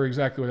remember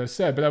exactly what I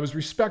said, but I was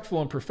respectful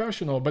and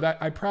professional. But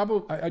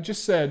I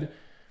just said,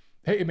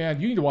 hey, man,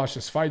 you need to watch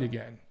this fight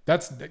again.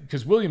 That's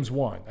because Williams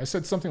won. I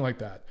said something like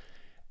that.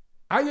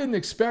 I didn't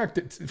expect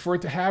it for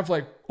it to have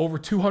like over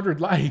 200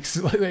 likes.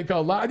 Like a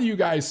lot of you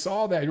guys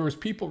saw that. There was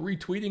people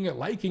retweeting it,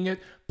 liking it,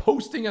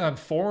 posting it on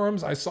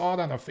forums. I saw it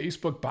on a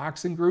Facebook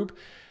boxing group.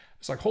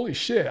 It's like, holy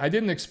shit, I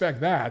didn't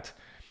expect that.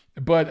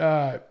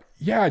 But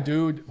yeah,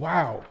 dude,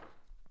 wow,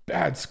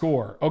 bad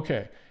score.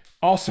 Okay.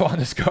 Also on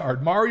this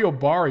card, Mario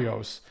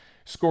Barrios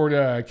scored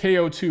a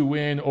KO2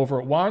 win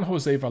over Juan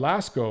Jose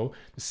Velasco,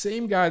 the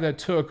same guy that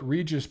took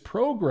Regis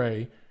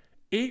Prograis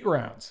 8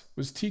 rounds,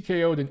 was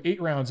TKO'd in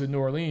 8 rounds in New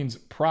Orleans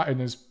in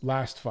his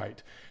last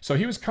fight. So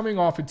he was coming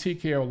off a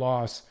TKO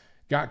loss,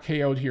 got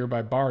KO'd here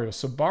by Barrios.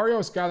 So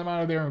Barrios got him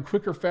out of there in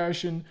quicker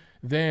fashion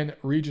than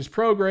Regis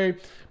Prograis.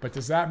 But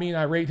does that mean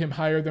I rate him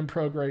higher than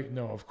Prograis?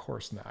 No, of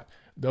course not.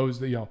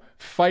 Those,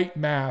 fight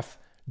math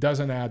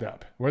doesn't add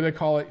up. What do they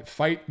call it?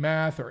 Fight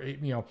math, or,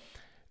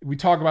 we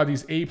talk about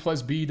these A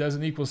plus B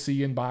doesn't equal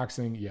C in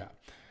boxing. Yeah.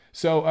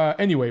 So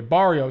anyway,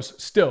 Barrios,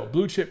 still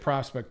blue chip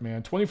prospect,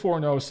 man.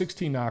 24-0,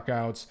 16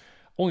 knockouts,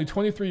 only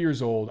 23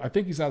 years old. I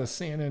think he's out of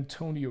San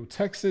Antonio,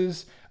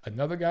 Texas.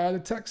 Another guy out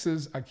of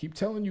Texas. I keep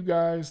telling you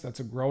guys, that's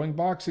a growing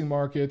boxing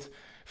market.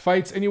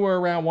 Fights anywhere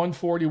around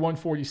 140,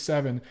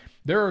 147.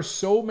 There are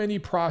so many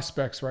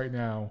prospects right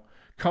now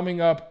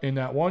coming up in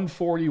that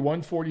 140,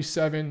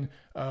 147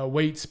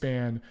 weight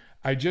span.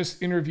 I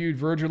just interviewed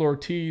Virgil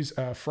Ortiz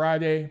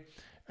Friday.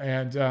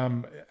 And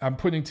I'm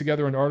putting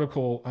together an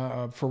article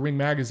for Ring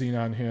Magazine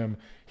on him.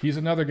 He's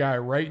another guy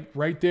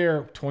right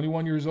there,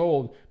 21 years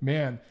old.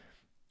 Man,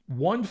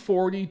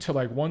 140 to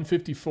like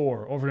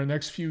 154 over the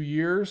next few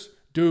years.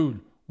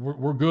 Dude,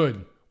 we're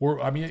good.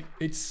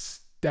 It's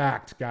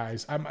stacked,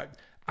 guys.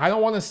 I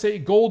don't want to say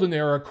golden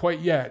era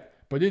quite yet,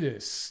 but it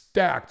is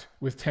stacked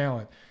with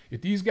talent. If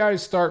these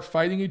guys start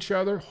fighting each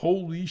other,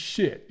 holy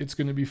shit, it's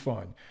going to be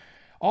fun.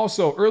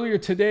 Also, earlier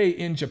today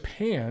in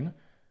Japan,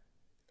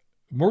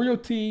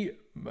 Murioti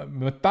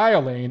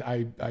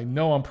Mathiolane, I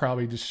know I'm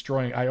probably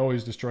I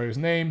always destroy his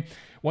name,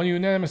 won a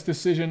unanimous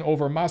decision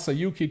over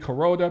Masayuki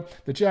Kuroda.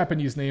 The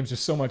Japanese names are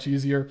so much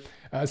easier.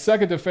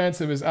 Second defense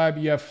of his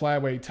IBF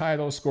flyweight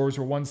title. Scores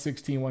were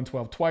 116,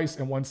 112 twice,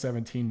 and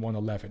 117,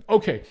 111.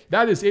 Okay,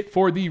 that is it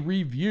for the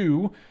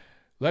review.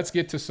 Let's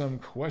get to some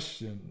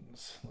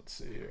questions. Let's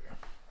see here.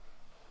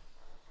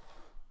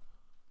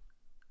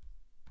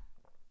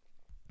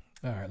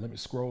 All right, let me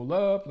scroll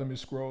up.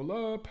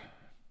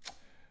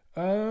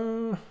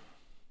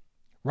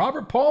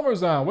 Robert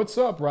Palmer's on. What's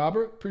up,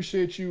 Robert?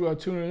 Appreciate you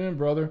tuning in,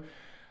 brother.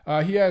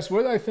 He asked,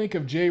 what did I think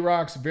of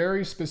J-Rock's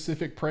very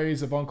specific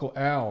praise of Uncle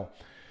Al?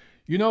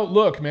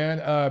 Look,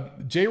 man,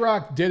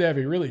 J-Rock did have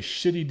a really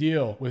shitty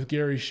deal with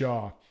Gary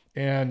Shaw.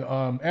 And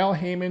Al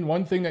Heyman,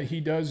 one thing that he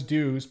does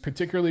do, is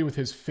particularly with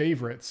his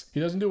favorites,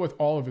 he doesn't do it with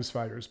all of his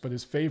fighters, but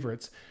his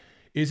favorites,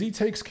 is he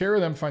takes care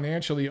of them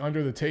financially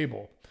under the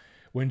table.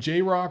 When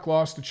J-Rock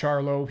lost to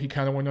Charlo, he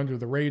kind of went under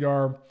the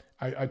radar.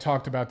 I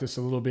talked about this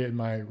a little bit in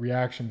my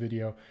reaction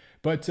video.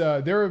 But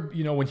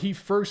when he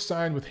first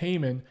signed with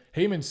Heyman,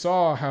 Heyman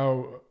saw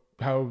how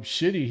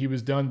shitty he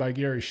was done by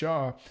Gary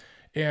Shaw.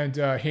 And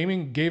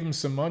Heyman gave him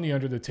some money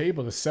under the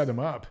table to set him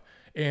up.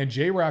 And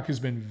J-Rock has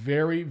been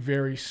very,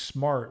 very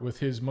smart with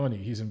his money.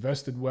 He's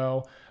invested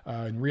well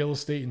in real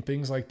estate and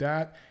things like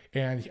that.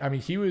 And,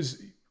 he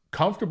was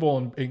comfortable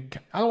and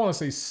I don't want to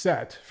say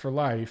set for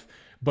life,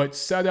 but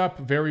set up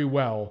very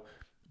well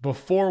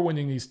before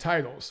winning these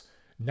titles.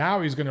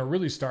 Now he's going to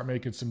really start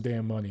making some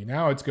damn money.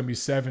 Now it's going to be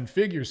 7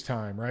 figures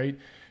time, right?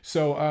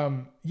 So,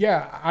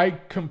 I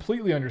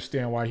completely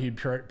understand why he'd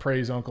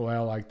praise Uncle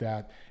Al like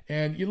that.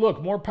 And you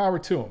look, more power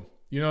to him.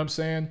 You know what I'm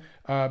saying?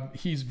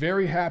 He's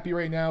very happy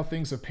right now.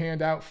 Things have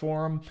panned out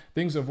for him.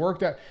 Things have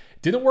worked out.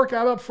 Didn't work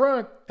out up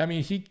front.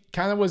 He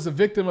kind of was a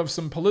victim of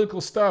some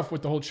political stuff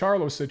with the whole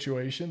Charlo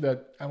situation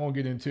that I won't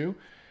get into.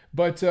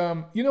 But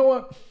you know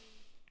what?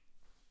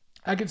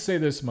 I could say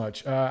this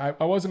much. I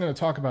wasn't going to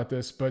talk about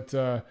this, but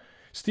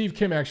Steve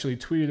Kim actually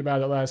tweeted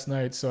about it last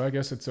night, so I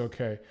guess it's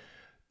okay.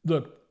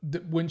 Look,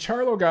 when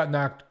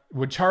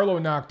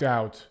Charlo knocked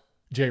out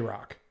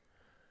J-Rock,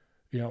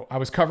 I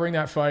was covering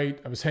that fight.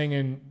 I was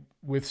hanging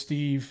with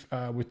Steve,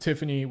 with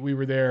Tiffany. We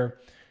were there,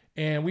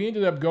 and we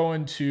ended up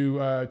going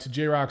to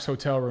J-Rock's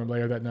hotel room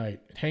later that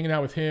night, hanging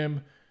out with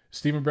him,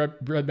 Stephen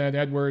Breadman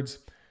Edwards,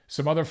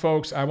 some other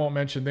folks. I won't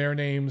mention their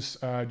names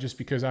just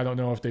because I don't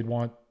know if they'd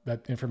want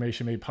that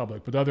information made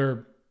public, but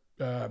other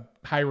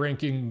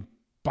high-ranking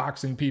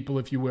boxing people,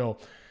 if you will.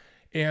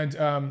 And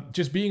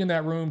just being in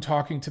that room,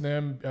 talking to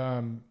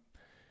them,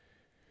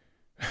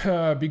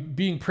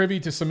 being privy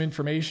to some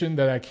information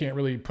that I can't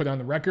really put on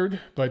the record,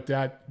 but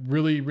that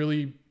really,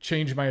 really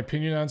changed my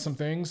opinion on some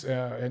things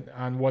and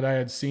on what I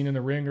had seen in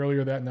the ring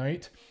earlier that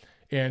night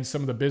and some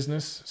of the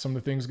business, some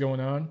of the things going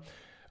on.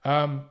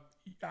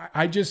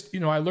 I just,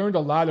 I learned a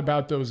lot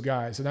about those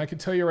guys. And I can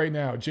tell you right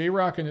now,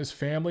 J-Rock and his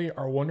family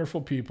are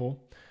wonderful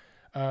people.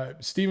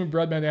 Stephen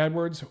Breadman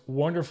Edwards,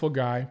 wonderful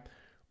guy.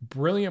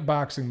 Brilliant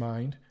boxing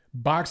mind,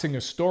 boxing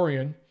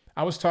historian.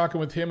 I was talking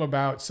with him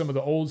about some of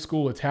the old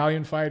school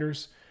Italian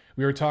fighters.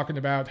 We were talking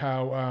about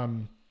how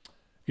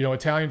You know,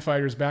 Italian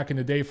fighters back in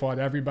the day fought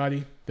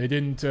everybody. They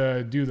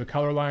didn't do the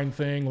color line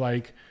thing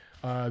like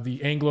the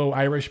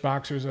Anglo-Irish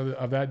boxers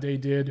of that day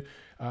did,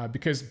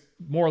 because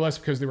more or less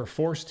because they were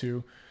forced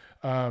to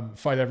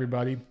fight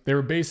everybody. They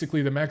were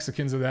basically the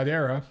Mexicans of that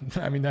era.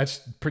 I mean, that's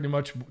pretty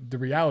much the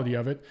reality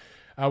of it.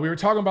 We were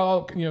talking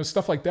about, you know,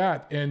 stuff like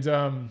that.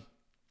 And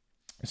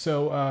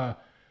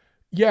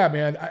yeah,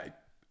 man,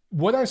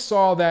 what I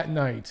saw that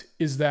night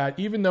is that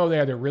even though they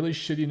had a really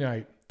shitty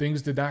night,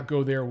 things did not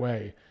go their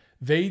way.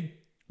 They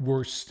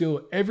were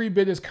still every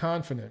bit as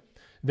confident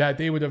that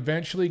they would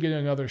eventually get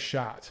another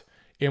shot.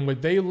 And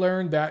what they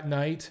learned that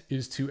night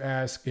is to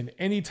ask in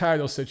any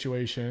title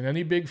situation, in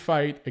any big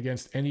fight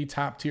against any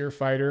top tier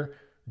fighter,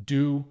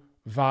 do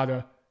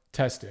VADA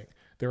testing.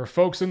 There are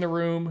folks in the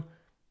room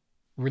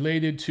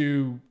related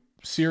to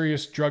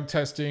serious drug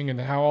testing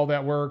and how all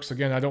that works.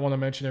 Again, I don't want to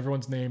mention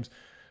everyone's names,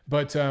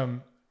 but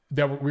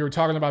that we were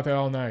talking about that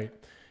all night.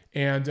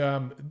 And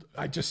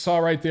I just saw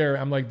right there,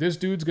 I'm like, this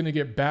dude's going to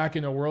get back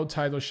in a world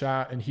title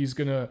shot and he's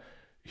going to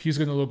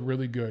look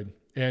really good.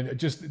 And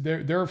just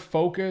their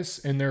focus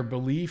and their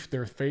belief,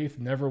 their faith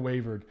never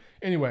wavered.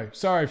 Anyway,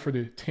 sorry for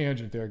the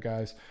tangent there,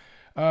 guys.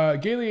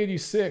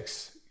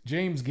 Gailey86,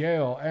 James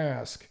Gale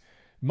asked,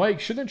 Mike,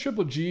 shouldn't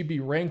Triple G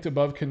be ranked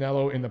above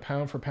Canelo in the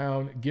pound for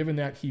pound, given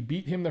that he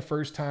beat him the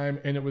first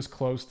time and it was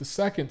close the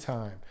second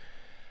time?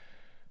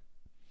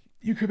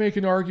 You could make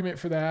an argument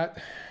for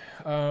that.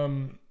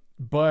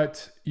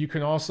 But you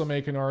can also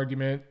make an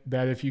argument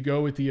that if you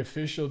go with the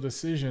official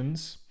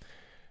decisions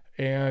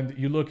and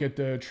you look at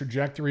the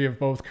trajectory of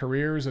both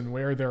careers and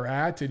where they're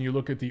at, and you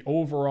look at the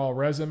overall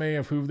resume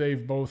of who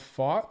they've both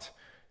fought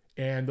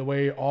and the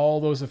way all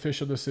those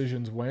official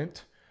decisions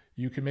went,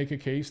 you can make a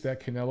case that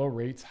Canelo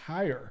rates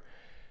higher.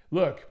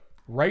 Look,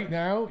 right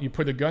now, you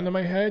put a gun to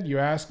my head, you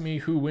ask me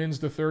who wins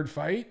the third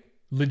fight.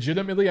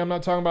 Legitimately, I'm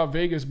not talking about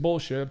Vegas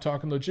bullshit. I'm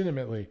talking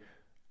legitimately.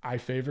 I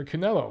favor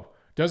Canelo.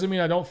 Doesn't mean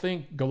I don't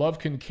think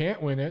Golovkin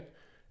can't win it.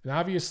 And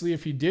obviously,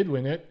 if he did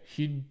win it,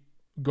 he'd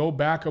go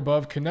back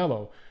above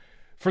Canelo.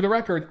 For the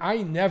record, I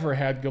never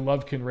had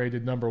Golovkin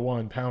rated number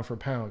one pound for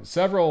pound.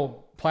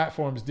 Several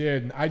platforms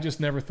did, and I just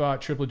never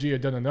thought Triple G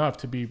had done enough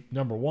to be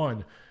number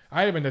one.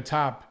 I have in the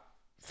top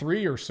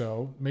 3 or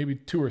so, maybe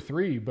 2 or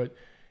 3, but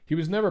he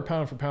was never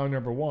pound for pound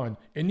number one.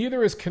 And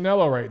neither is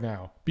Canelo right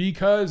now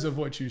because of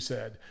what you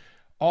said.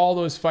 All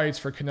those fights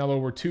for Canelo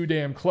were too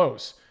damn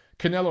close.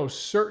 Canelo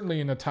certainly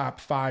in the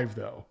top 5,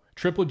 though.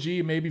 Triple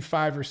G, maybe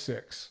 5 or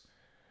 6.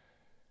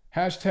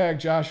 Hashtag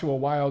Joshua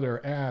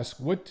Wilder asks,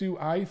 what do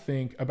I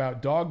think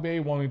about Dog Bay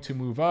wanting to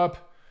move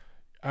up?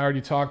 I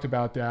already talked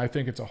about that. I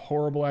think it's a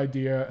horrible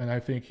idea, and I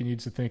think he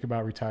needs to think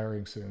about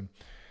retiring soon.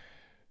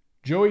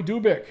 Joey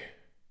Dubik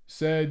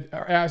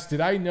asked,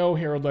 did I know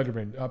Harold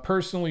Lederman?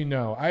 Personally,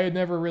 no. I had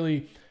never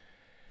really...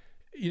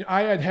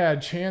 I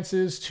had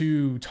chances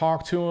to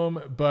talk to him,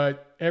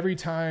 but every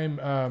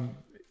time...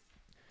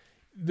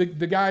 The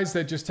guys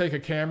that just take a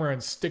camera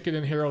and stick it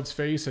in Harold's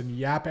face and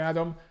yap at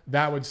him,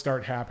 that would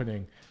start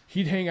happening.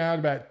 He'd hang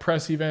out at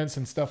press events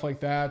and stuff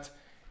like that.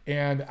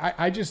 And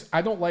I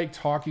don't like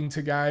talking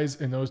to guys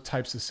in those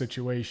types of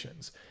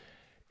situations.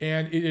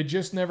 And it had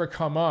just never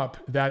come up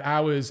that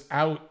I was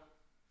out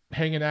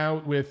hanging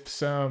out with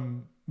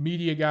some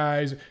media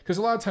guys. Because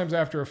a lot of times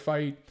after a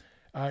fight,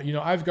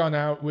 I've gone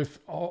out with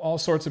all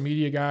sorts of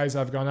media guys.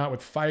 I've gone out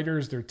with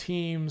fighters, their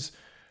teams,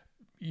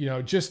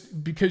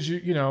 just because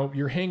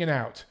you're hanging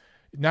out,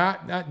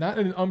 not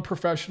in an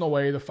unprofessional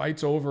way. The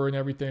fight's over and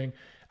everything.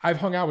 I've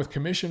hung out with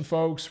commission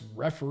folks,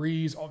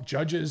 referees, all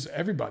judges,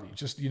 everybody.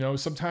 Just,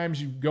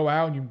 sometimes you go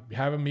out and you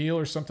have a meal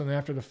or something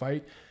after the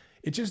fight.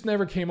 It just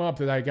never came up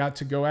that I got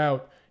to go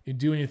out and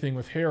do anything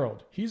with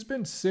Harold. He's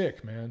been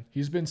sick, man.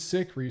 He's been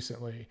sick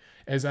recently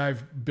as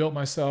I've built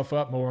myself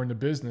up more in the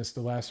business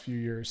the last few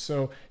years.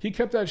 So he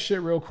kept that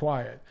shit real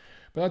quiet.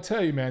 But I'll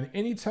tell you, man,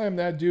 anytime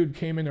that dude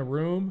came in a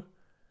room,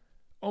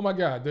 oh my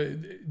God,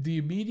 the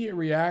immediate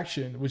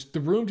reaction was the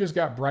room just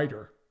got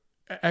brighter.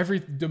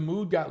 The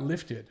mood got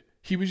lifted.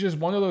 He was just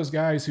one of those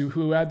guys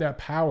who had that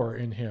power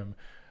in him.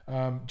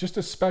 Just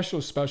a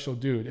special, special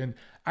dude. And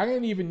I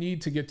didn't even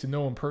need to get to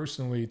know him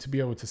personally to be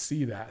able to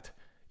see that.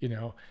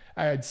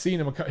 I had seen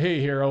him, hey,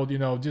 Harold,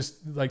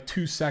 just like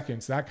 2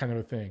 seconds, that kind of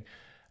a thing.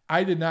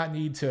 I did not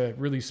need to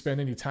really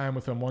spend any time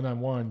with him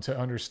one-on-one to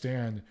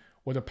understand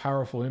what a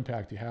powerful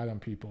impact he had on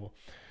people.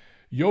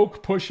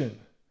 Yoke Pushin'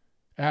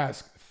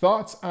 asks,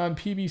 thoughts on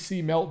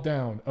PBC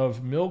meltdown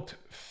of milked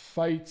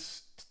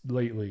fights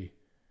lately?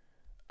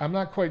 I'm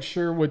not quite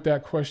sure what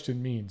that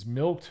question means.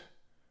 PBC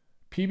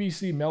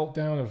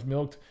meltdown of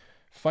milked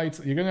fights.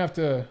 You're gonna have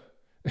to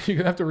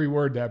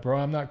reword that, bro.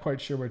 I'm not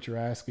quite sure what you're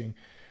asking.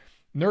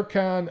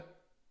 Nurkan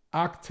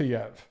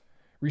Aktiev,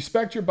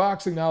 respect your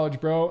boxing knowledge,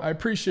 bro. I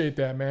appreciate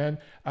that, man.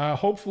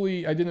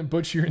 Hopefully I didn't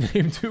butcher your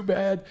name too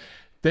bad.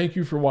 Thank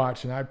you for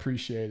watching. I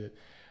appreciate it.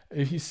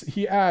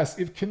 He asked,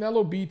 if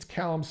Canelo beats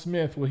Callum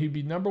Smith, will he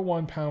be number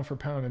one pound for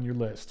pound on your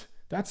list?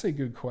 That's a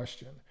good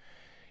question.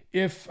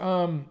 If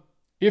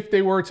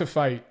they were to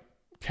fight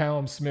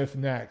Callum Smith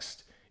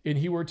next, and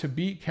he were to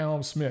beat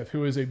Callum Smith,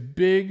 who is a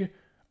big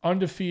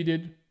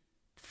undefeated,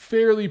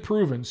 fairly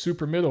proven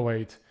super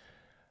middleweight,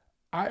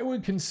 I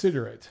would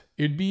consider it.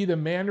 It'd be the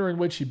manner in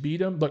which he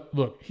beat him.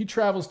 Look, he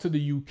travels to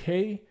the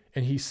UK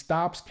and he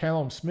stops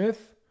Callum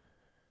Smith.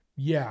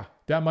 Yeah,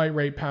 that might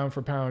rate pound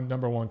for pound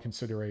number one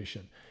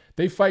consideration.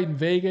 They fight in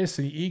Vegas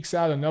and he ekes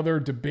out another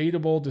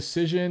debatable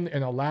decision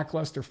in a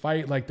lackluster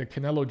fight like the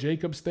Canelo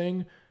Jacobs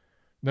thing.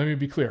 Let me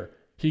be clear.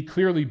 He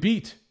clearly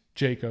beat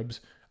Jacobs.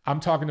 I'm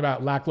talking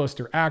about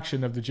lackluster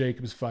action of the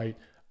Jacobs fight.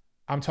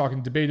 I'm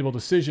talking debatable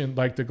decision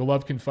like the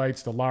Golovkin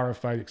fights, the Lara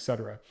fight,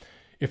 etc.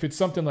 If it's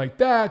something like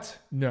that,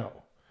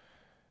 no.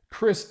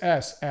 Chris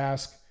S.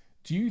 asks,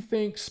 do you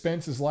think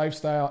Spence's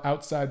lifestyle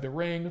outside the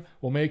ring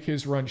will make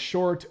his run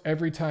short?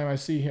 Every time I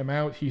see him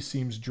out, he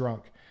seems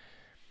drunk.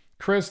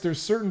 Chris,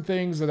 there's certain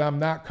things that I'm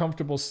not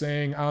comfortable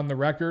saying on the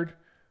record.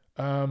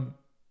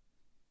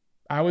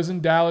 I was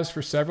in Dallas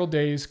for several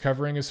days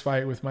covering his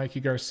fight with Mikey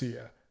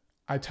Garcia.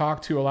 I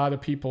talked to a lot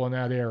of people in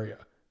that area,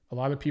 a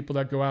lot of people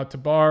that go out to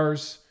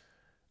bars,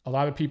 a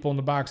lot of people in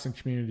the boxing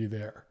community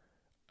there.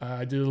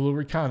 I did a little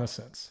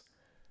reconnaissance.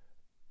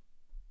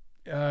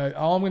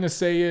 All I'm going to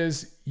say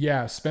is,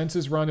 yeah,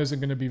 Spence's run isn't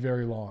going to be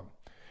very long.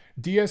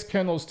 DS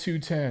Kennels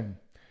 210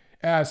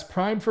 asks,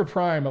 prime for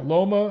prime,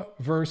 Loma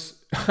versus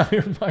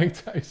Iron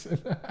Mike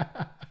Tyson.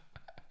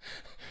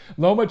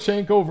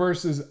 Lomachenko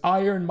versus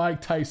Iron Mike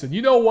Tyson.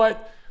 You know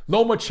what?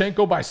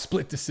 Lomachenko by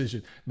split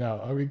decision.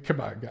 No, I mean, come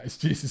on, guys.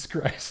 Jesus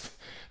Christ.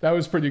 That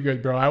was pretty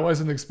good, bro. I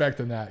wasn't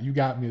expecting that. You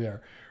got me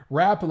there.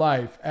 Rap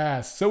Life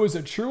asks, so is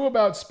it true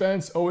about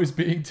Spence always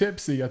being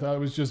tipsy? I thought it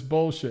was just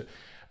bullshit.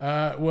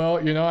 Well,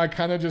 I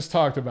kind of just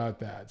talked about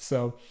that.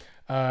 So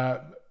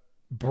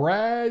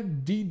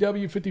Brad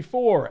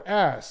DW54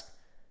 asks,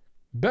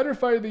 better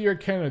fight of the year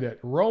candidate,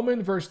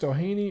 Roman versus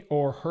Doheny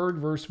or Hurd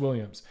versus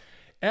Williams?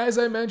 As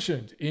I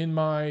mentioned in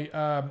my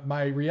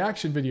my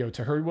reaction video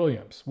to Hurd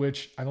Williams,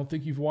 which I don't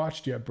think you've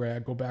watched yet,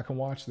 Brad, go back and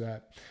watch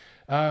that.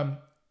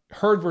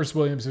 Hurd versus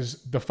Williams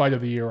is the fight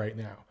of the year right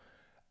now.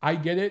 I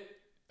get it.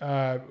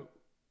 The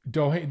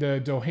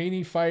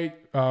Doheny fight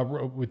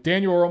with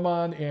Daniel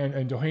Roman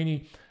and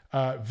Doheny,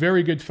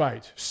 very good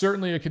fight.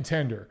 Certainly a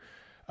contender.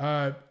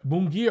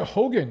 Munguia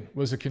Hogan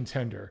was a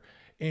contender.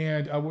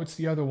 And what's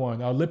the other one?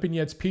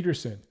 Lipinets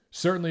Peterson,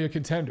 certainly a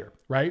contender,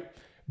 right?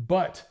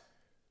 But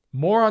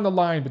more on the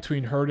line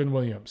between Hurd and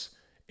Williams.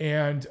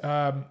 And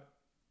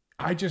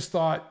I just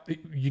thought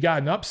you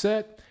got an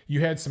upset. You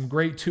had some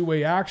great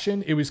two-way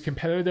action. It was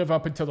competitive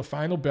up until the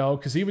final bell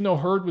because even though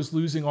Hurd was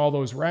losing all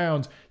those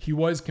rounds, he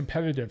was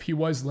competitive. He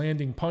was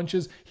landing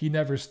punches. He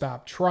never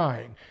stopped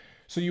trying.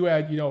 So you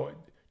had,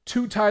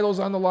 2 titles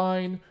on the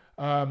line,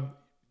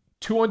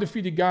 2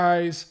 undefeated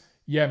guys.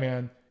 Yeah,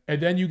 man. And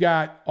then you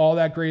got all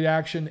that great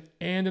action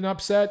and an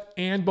upset,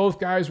 and both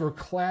guys were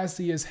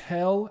classy as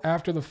hell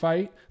after the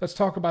fight. Let's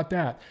talk about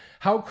that.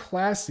 How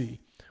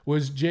classy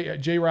was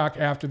J-Rock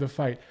after the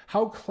fight?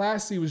 How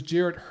classy was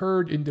Jarrett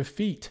Hurd in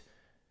defeat?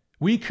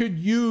 We could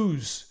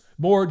use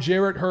more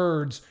Jarrett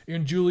Hurds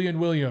and Julian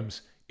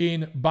Williams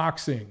in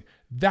boxing.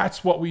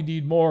 That's what we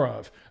need more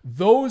of.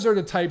 Those are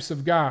the types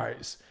of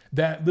guys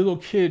that little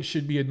kids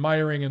should be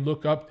admiring and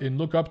look up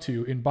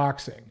to in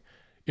boxing,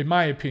 in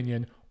my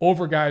opinion,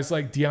 over guys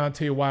like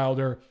Deontay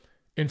Wilder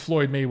and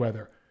Floyd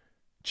Mayweather.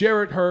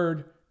 Jarrett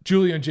Hurd,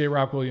 Julian J.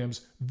 Rock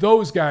Williams,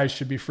 those guys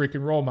should be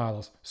freaking role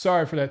models.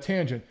 Sorry for that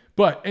tangent.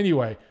 But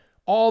anyway,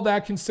 all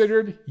that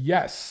considered,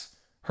 yes,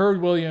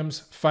 Hurd Williams,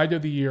 fight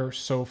of the year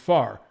so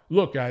far.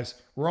 Look, guys,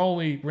 we're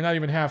not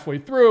even halfway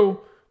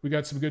through. We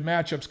got some good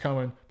matchups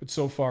coming, but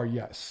so far,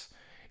 yes.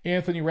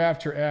 Anthony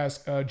Rafter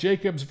asks,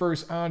 Jacobs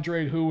versus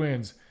Andre, who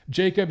wins?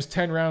 Jacobs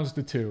 10 rounds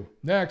to 2.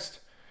 Next,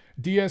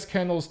 DS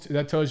Kennels,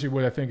 that tells you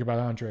what I think about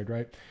Andre,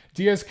 right?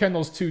 DS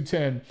Kennels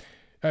 210,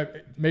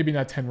 maybe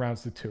not 10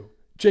 rounds to 2.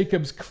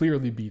 Jacobs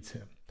clearly beats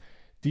him.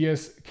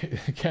 DS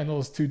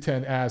Kennels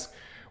 210 asks,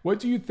 what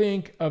do you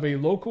think of a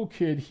local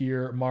kid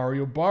here,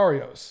 Mario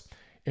Barrios?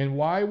 And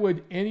why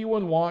would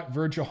anyone want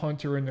Virgil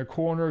Hunter in their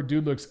corner?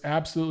 Dude looks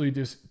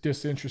absolutely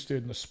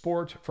disinterested in the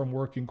sport from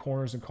working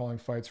corners and calling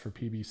fights for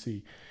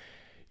PBC.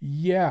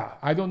 Yeah,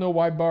 I don't know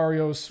why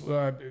Barrios...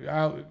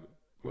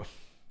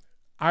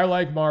 I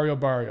like Mario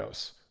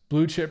Barrios.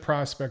 Blue chip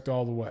prospect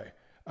all the way.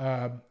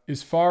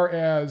 As far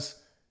as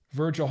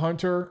Virgil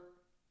Hunter,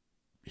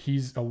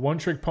 he's a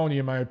one-trick pony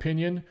in my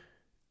opinion.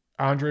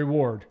 Andre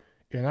Ward.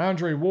 And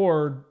Andre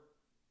Ward,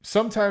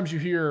 sometimes you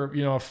hear,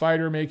 a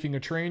fighter making a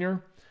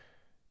trainer.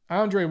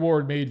 Andre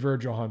Ward made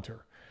Virgil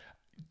Hunter.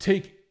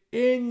 Take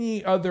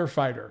any other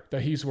fighter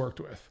that he's worked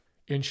with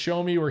and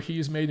show me where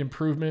he's made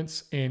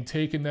improvements and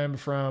taken them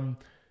from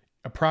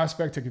a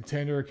prospect to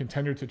contender, a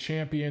contender to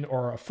champion,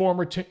 or a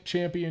former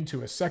champion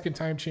to a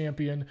second-time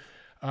champion.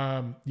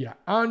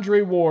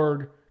 Andre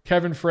Ward,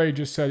 Kevin Frey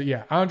just said it.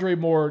 Yeah, Andre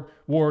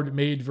Ward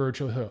made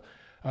Virgil Hill.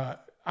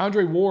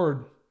 Andre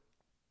Ward,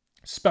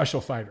 special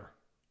fighter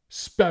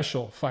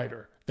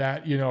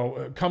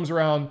that, comes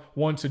around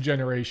once a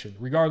generation,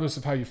 regardless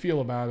of how you feel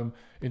about him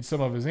in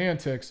some of his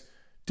antics.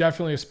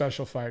 Definitely a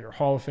special fighter,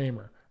 Hall of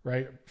Famer,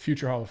 right?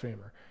 Future Hall of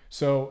Famer.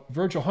 So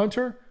Virgil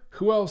Hunter,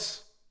 who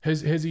else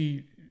has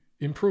he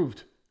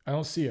improved. I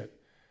don't see it.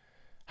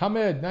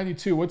 Hamed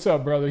 92, what's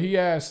up, brother? He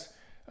asked,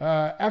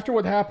 after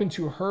what happened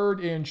to Hurd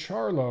and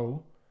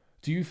Charlo,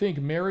 do you think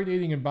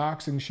marinating in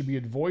boxing should be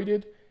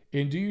avoided?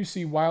 And do you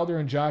see Wilder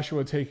and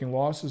Joshua taking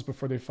losses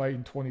before they fight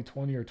in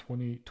 2020 or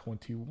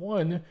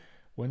 2021,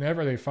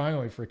 whenever they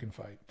finally freaking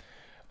fight?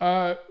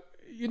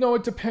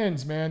 It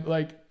depends, man.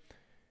 Like,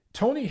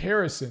 Tony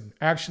Harrison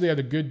actually had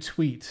a good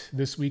tweet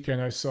this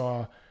weekend I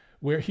saw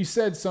where he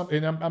said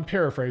something, and I'm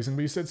paraphrasing,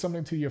 but he said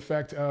something to the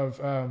effect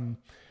of,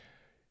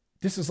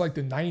 this is like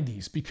the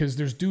 90s because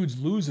there's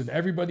dudes losing.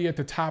 Everybody at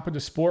the top of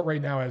the sport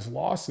right now has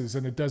losses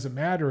and it doesn't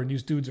matter. And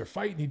these dudes are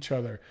fighting each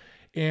other.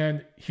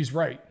 And he's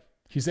right.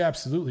 He's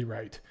absolutely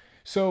right.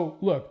 So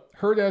look,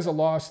 Hurd has a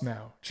loss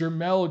now.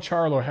 Jermell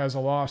Charlo has a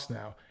loss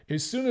now.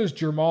 As soon as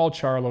Jermall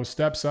Charlo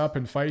steps up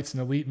and fights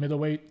an elite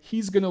middleweight,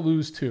 he's going to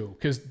lose too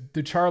because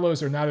the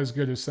Charlos are not as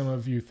good as some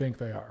of you think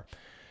they are.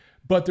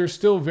 But they're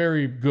still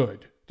very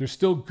good. They're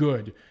still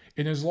good.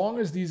 And as long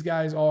as these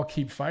guys all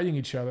keep fighting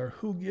each other,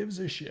 who gives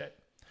a shit?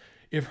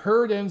 If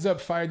Hurd ends up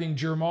fighting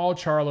Jermall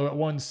Charlo at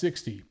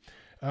 160,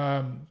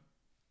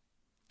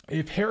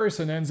 if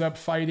Harrison ends up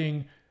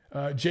fighting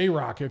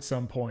J-Rock at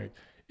some point,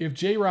 if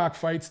J-Rock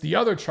fights the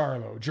other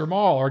Charlo,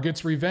 Jermall, or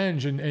gets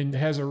revenge and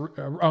has a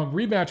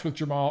rematch with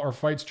Jermall or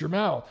fights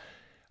Jermell,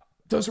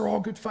 those are all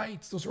good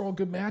fights. Those are all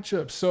good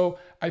matchups. So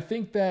I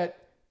think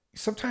that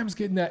sometimes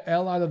getting that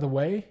L out of the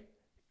way,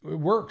 it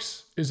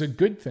works, is a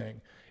good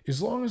thing.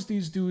 As long as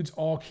these dudes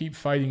all keep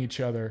fighting each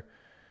other,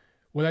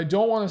 what I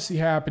don't want to see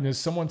happen is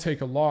someone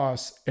take a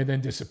loss and then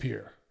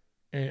disappear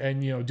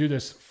and do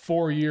this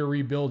 4-year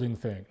rebuilding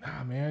thing.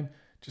 Nah, man,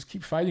 just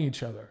keep fighting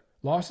each other.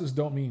 Losses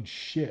don't mean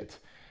shit.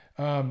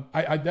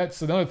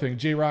 That's another thing.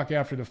 J-Rock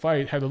after the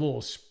fight had a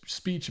little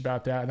speech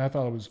about that, and I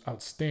thought it was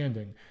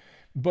outstanding.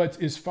 But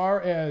as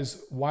far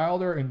as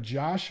Wilder and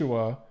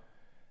Joshua,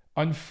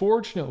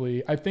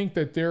 unfortunately, I think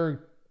that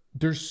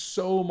there's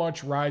so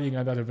much riding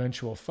on that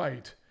eventual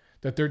fight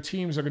that their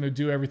teams are going to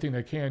do everything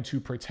they can to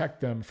protect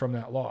them from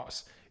that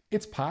loss.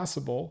 It's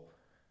possible.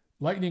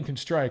 Lightning can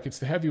strike. It's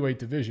the heavyweight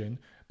division.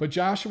 But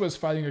Joshua's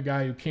fighting a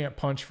guy who can't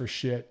punch for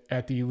shit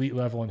at the elite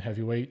level in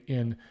heavyweight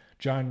in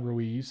Andy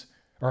Ruiz.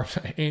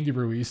 Andy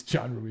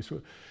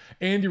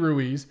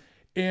Ruiz.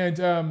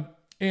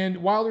 And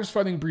Wilder's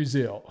fighting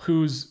Brazil,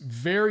 who's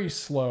very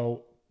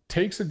slow,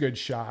 takes a good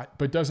shot,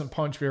 but doesn't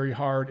punch very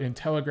hard and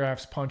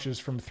telegraphs punches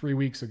from 3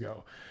 weeks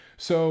ago.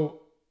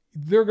 So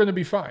they're going to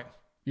be fine.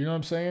 You know what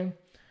I'm saying?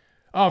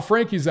 Oh,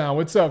 Frankie's on.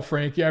 What's up,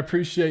 Frankie? I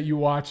appreciate you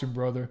watching,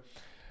 brother.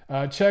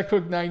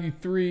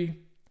 Checkhook93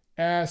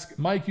 asks,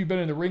 Mike, you've been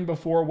in the ring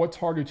before. What's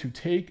harder to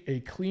take,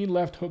 a clean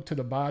left hook to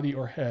the body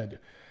or head?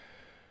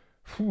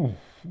 That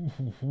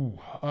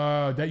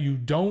you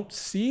don't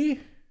see?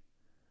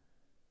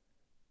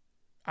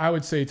 I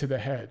would say to the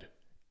head.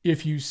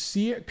 If you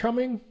see it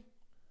coming,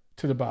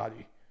 to the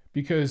body.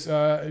 Because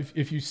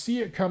if you see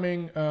it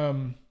coming...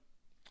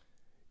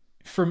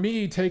 for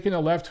me, taking a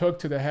left hook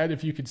to the head,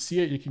 if you can see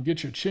it, you can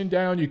get your chin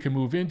down, you can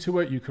move into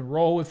it, you can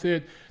roll with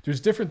it.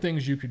 There's different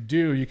things you could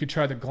do. You could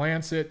try to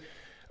glance it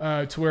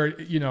to where,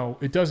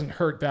 it doesn't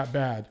hurt that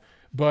bad.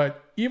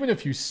 But even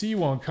if you see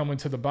one coming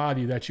to the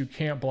body that you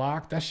can't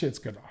block, that shit's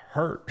going to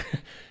hurt.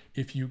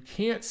 If you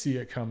can't see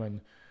it coming,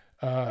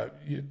 a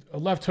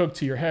left hook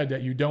to your head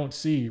that you don't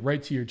see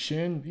right to your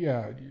chin,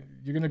 yeah,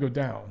 you're going to go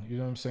down. You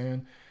know what I'm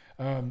saying?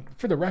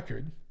 For the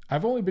record,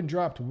 I've only been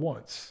dropped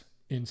once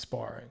in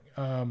sparring.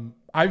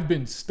 I've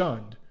been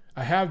stunned.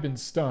 I have been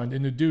stunned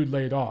and the dude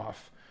laid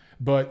off.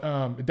 But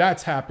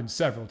that's happened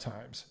several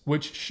times,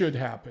 which should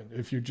happen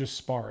if you're just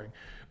sparring.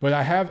 But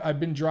I've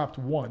been dropped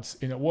once,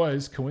 and it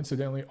was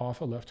coincidentally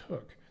off a left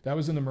hook. That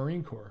was in the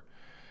Marine Corps.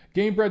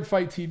 Gamebred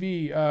Fight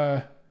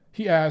TV,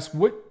 he asked,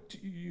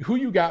 who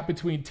you got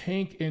between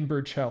Tank and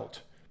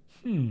Burchelt?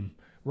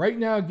 Right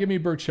now, give me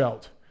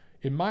Burchelt.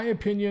 In my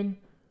opinion,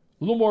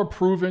 a little more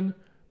proven,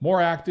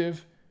 more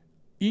active,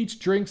 eats,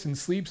 drinks, and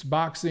sleeps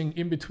boxing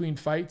in between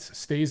fights,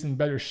 stays in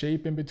better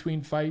shape in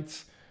between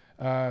fights.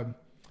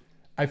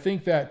 I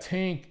think that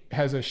Tank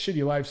has a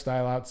shitty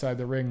lifestyle outside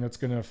the ring that's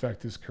going to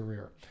affect his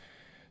career.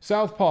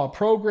 Southpaw,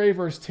 Prograis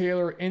versus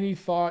Taylor, any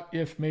thought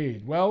if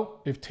made? Well,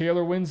 if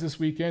Taylor wins this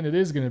weekend, it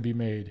is going to be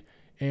made,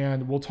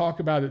 and we'll talk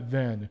about it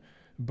then.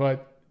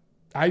 But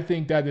I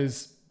think that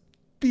is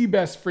the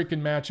best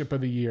freaking matchup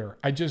of the year.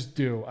 I just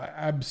do.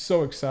 I'm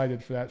so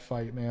excited for that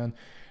fight, man.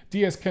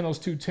 DS Kennels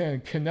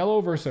 210,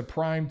 Canelo versus a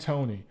prime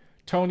Tony.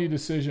 Tony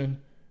decision.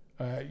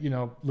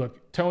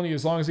 Look, Tony,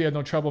 as long as he had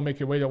no trouble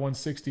making weight at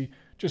 160,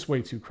 just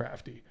way too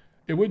crafty.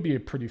 It would be a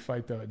pretty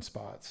fight, though, in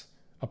spots.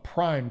 A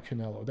prime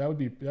Canelo.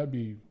 That'd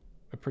be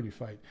a pretty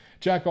fight.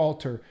 Jack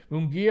Alter,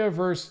 Munguia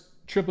versus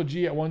Triple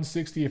G at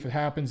 160 if it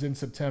happens in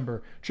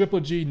September.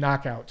 Triple G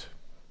knockout.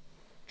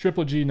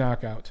 Triple G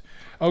knockout.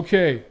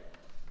 Okay,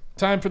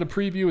 time for the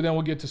preview, and then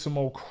we'll get to some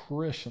old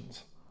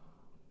Christians.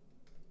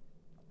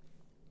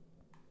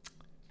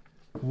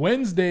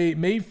 Wednesday,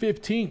 May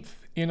 15th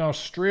in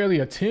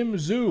Australia, Tim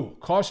Tszyu,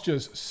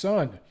 Kostya's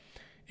son,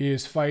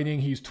 is fighting.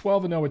 He's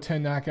 12-0 with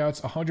 10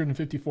 knockouts,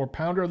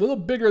 154-pounder, a little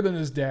bigger than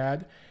his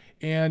dad.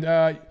 And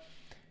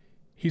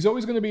He's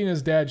always going to be in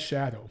his dad's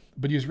shadow,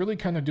 but he's really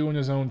kind of doing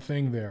his own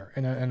thing there.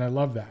 And I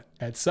love that.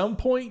 At some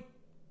point,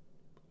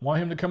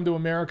 want him to come to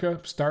America,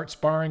 start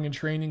sparring and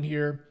training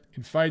here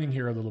and fighting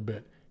here a little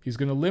bit. He's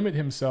going to limit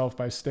himself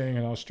by staying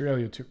in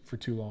Australia for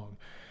too long.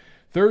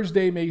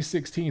 Thursday, May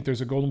 16th,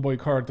 there's a Golden Boy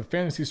card at the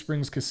Fantasy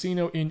Springs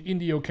Casino in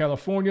Indio,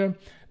 California.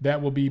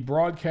 That will be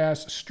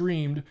broadcast,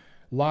 streamed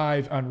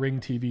live on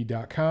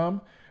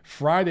ringtv.com.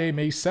 Friday,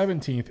 May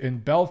 17th, in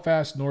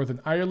Belfast,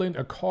 Northern Ireland,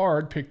 a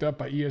card picked up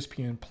by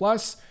ESPN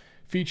Plus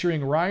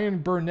featuring Ryan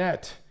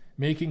Burnett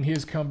making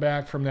his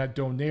comeback from that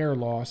Donaire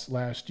loss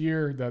last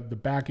year, the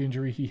back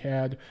injury he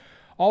had.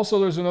 Also,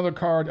 there's another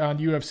card on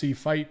UFC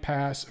Fight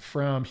Pass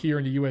from here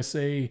in the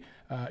USA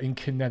in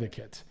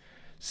Connecticut.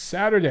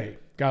 Saturday,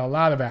 got a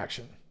lot of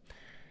action.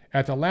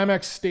 At the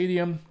Lamex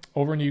Stadium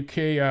over in the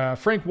UK,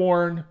 Frank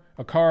Warren,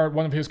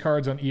 one of his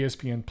cards on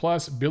ESPN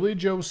Plus, Billy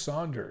Joe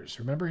Saunders.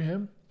 Remember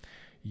him?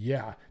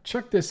 Yeah,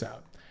 check this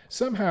out.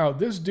 Somehow,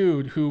 this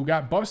dude who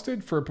got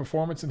busted for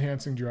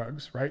performance-enhancing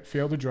drugs, right,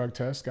 failed a drug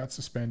test, got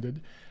suspended,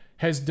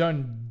 has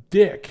done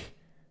dick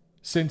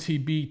since he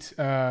beat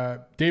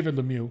David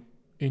Lemieux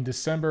in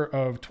December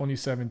of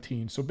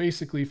 2017. So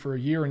basically, for a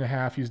year and a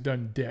half, he's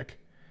done dick.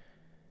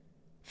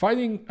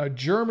 Fighting a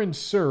German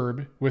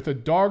Serb with a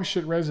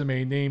dogshit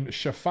resume named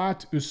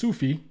Shafat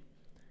Usufi.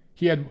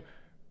 He had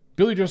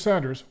Billy Joe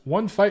Saunders,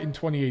 one fight in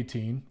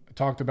 2018. I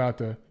talked about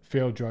the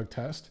failed drug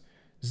test.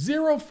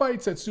 0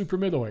 fights at super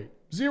middleweight.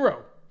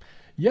 0.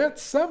 Yet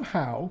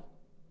somehow,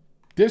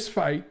 this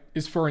fight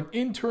is for an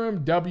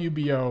interim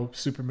WBO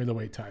super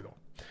middleweight title.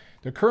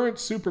 The current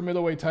super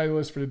middleweight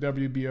titleist for the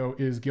WBO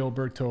is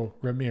Gilberto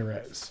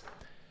Ramirez.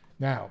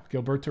 Now,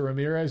 Gilberto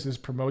Ramirez is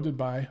promoted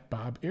by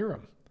Bob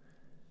Arum.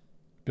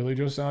 Billy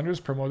Joe Saunders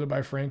promoted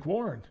by Frank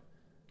Warren.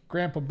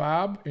 Grandpa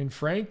Bob and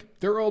Frank,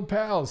 they're old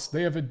pals.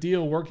 They have a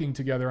deal working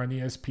together on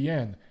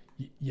ESPN.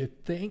 You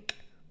think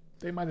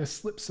they might have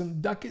slipped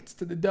some ducats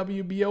to the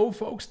WBO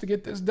folks to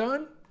get this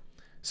done?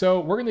 So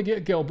we're going to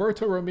get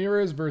Gilberto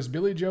Ramirez versus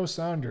Billy Joe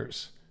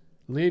Saunders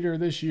later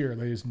this year,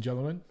 ladies and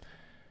gentlemen.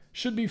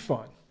 Should be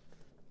fun.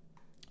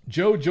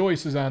 Joe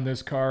Joyce is on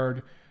this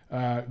card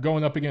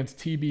going up against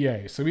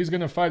TBA. So he's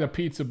going to fight a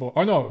pizza boy.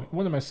 Oh, no.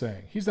 What am I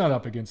saying? He's not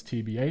up against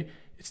TBA.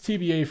 It's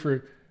TBA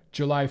for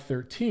July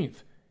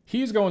 13th.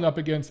 He's going up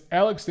against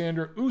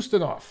Alexander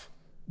Ustinov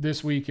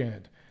this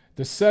weekend.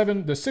 The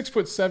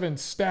 6'7"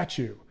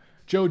 statue.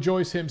 Joe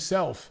Joyce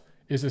himself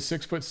is a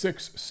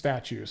 6'6"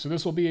 statue. So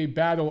this will be a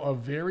battle of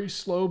very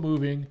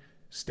slow-moving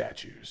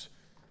statues.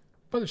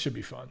 But it should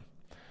be fun.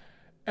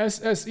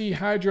 SSE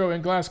Hydro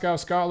in Glasgow,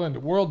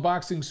 Scotland. World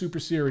Boxing Super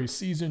Series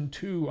Season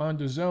 2 on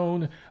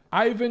DAZN.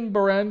 Ivan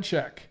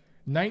Baranchyk,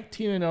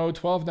 19-0,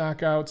 12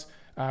 knockouts.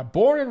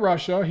 Born in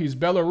Russia. He's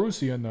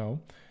Belarusian, though.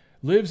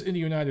 Lives in the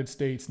United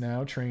States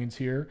now. Trains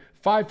here.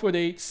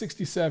 5'8",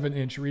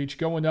 67-inch reach.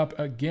 Going up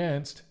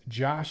against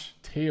Josh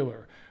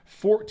Taylor.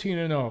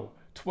 14-0.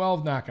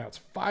 12 knockouts,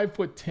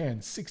 5'10",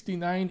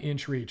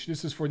 69-inch reach.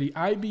 This is for the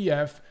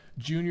IBF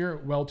Junior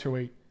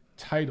Welterweight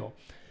title.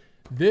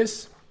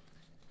 This,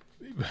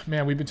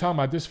 man, we've been talking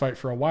about this fight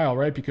for a while,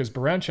 right? Because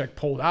Baranchyk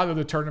pulled out of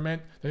the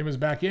tournament, then he was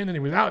back in, then he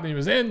was out, then he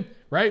was in,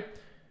 right?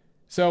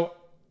 So,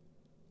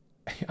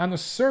 on the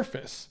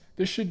surface,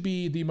 this should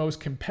be the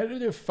most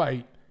competitive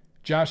fight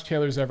Josh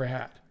Taylor's ever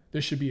had.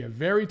 This should be a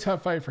very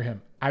tough fight for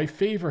him. I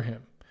favor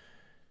him,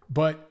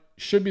 but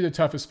should be the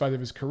toughest fight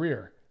of his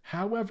career.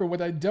 However,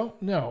 what I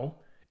don't know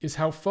is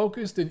how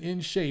focused and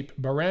in shape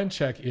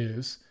Baranchyk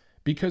is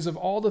because of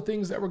all the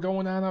things that were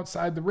going on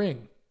outside the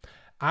ring.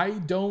 I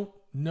don't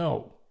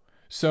know.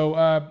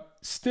 So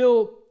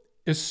still,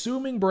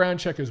 assuming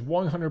Baranchyk is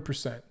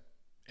 100%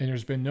 and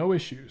there's been no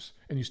issues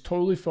and he's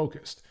totally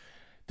focused,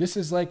 this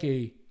is like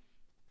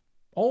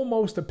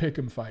almost a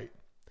pick'em fight.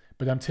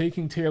 But I'm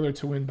taking Taylor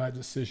to win by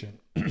decision,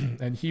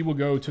 and he will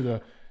go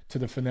to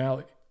the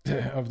finale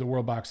of the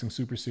World Boxing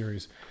Super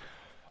Series.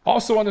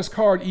 Also on this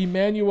card,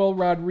 Emmanuel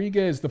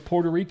Rodriguez, the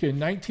Puerto Rican,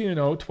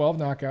 19-0, 12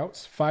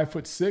 knockouts,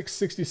 5'6",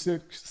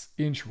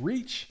 66-inch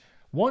reach,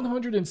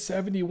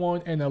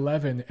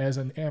 171-11 as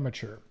an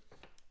amateur.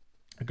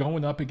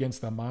 Going up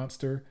against the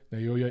monster,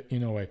 Naoya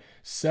Inoue,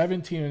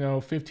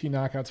 17-0, 15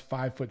 knockouts,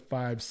 5'5",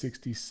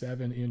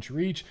 67-inch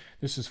reach.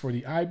 This is for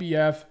the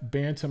IBF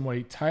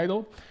Bantamweight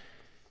title.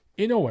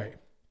 Inoue,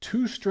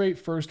 2 straight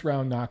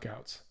first-round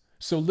knockouts.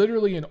 So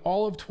literally in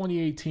all of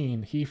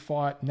 2018, he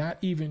fought not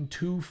even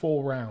 2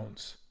 full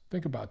rounds.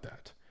 Think about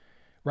that.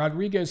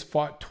 Rodriguez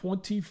fought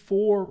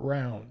 24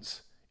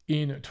 rounds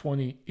in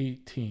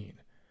 2018.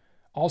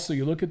 Also,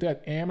 you look at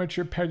that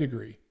amateur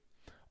pedigree.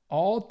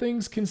 All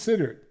things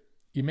considered,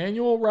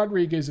 Emmanuel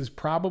Rodriguez is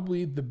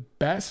probably the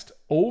best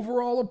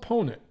overall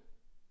opponent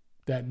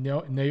that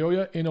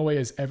Naoya Inoue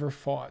has ever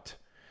fought.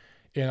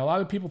 And a lot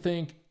of people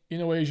think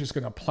Inoue is just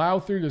going to plow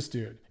through this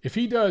dude. If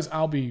he does,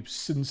 I'll be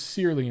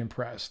sincerely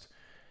impressed.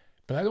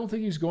 But I don't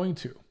think he's going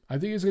to. I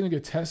think he's going to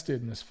get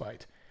tested in this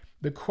fight.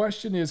 The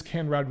question is,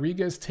 can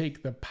Rodriguez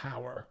take the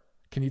power?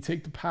 Can he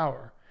take the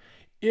power?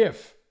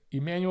 If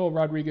Emmanuel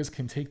Rodriguez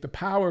can take the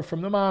power from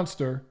the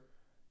monster,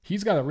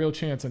 he's got a real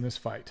chance in this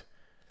fight.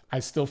 I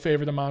still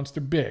favor the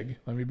monster big.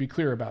 Let me be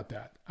clear about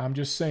that. I'm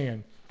just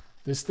saying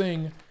this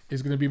thing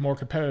is going to be more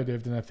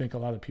competitive than I think a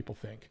lot of people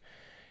think.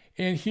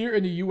 And here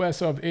in the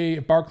US of A,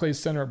 Barclays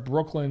Center,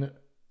 Brooklyn,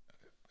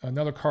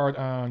 another card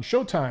on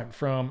Showtime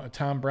from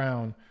Tom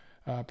Brown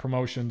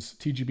Promotions,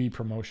 TGB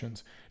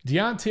Promotions.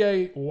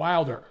 Deontay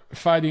Wilder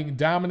fighting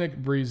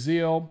Dominic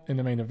Breazeale in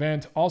the main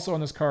event. Also on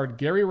this card,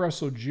 Gary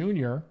Russell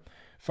Jr.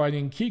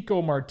 fighting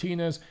Kiko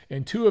Martinez,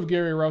 and two of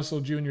Gary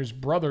Russell Jr.'s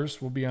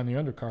brothers will be on the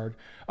undercard.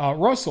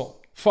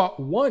 Russell fought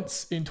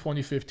once in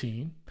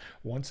 2015,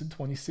 once in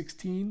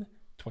 2016,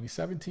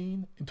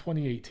 2017, and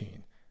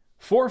 2018.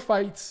 4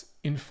 fights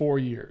in 4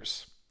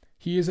 years.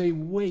 He is a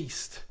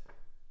waste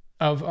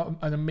of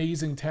an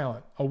amazing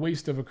talent, a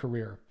waste of a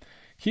career.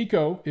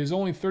 Kiko is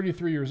only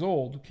 33 years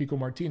old, Kiko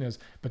Martinez,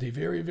 but a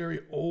very,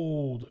 very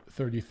old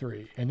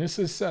 33. And this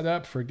is set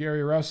up for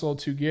Gary Russell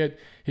to get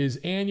his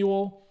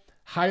annual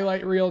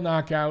highlight reel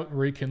knockout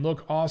where he can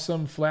look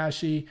awesome,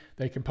 flashy.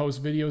 They can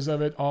post videos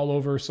of it all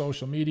over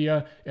social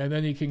media, and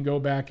then he can go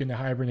back into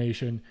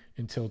hibernation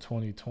until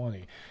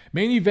 2020.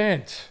 Main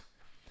event,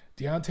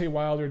 Deontay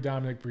Wilder,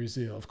 Dominic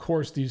Breazeale. Of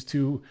course, these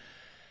two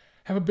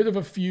have a bit of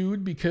a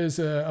feud because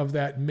of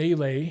that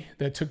melee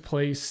that took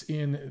place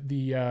in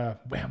the,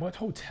 what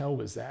hotel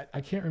was that? I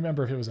can't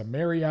remember if it was a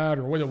Marriott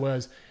or what it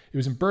was. It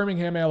was in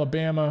Birmingham,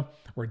 Alabama,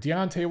 where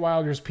Deontay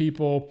Wilder's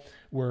people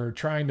were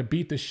trying to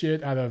beat the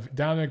shit out of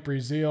Dominic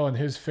Breazeale and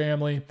his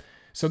family.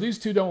 So these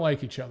two don't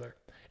like each other.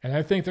 And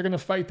I think they're going to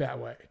fight that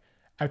way.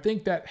 I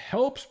think that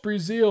helps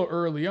Breazeale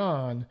early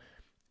on,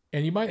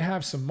 and he might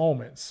have some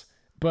moments,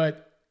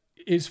 but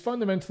is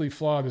fundamentally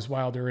flawed as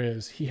Wilder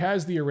is. He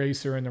has the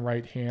eraser in the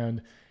right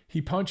hand.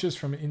 He punches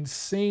from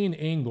insane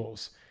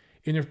angles.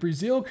 And if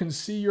Breazeale can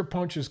see your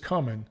punches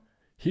coming,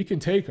 he can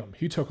take them.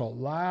 He took a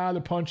lot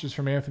of punches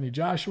from Anthony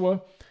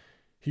Joshua.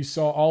 He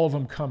saw all of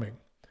them coming.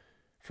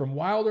 From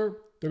Wilder,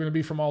 they're going to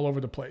be from all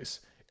over the place.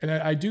 And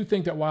I do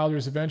think that Wilder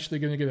is eventually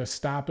going to get a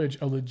stoppage,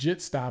 a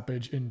legit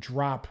stoppage, and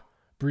drop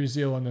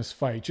Breazeale in this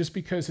fight, just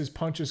because his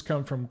punches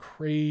come from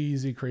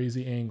crazy,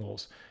 crazy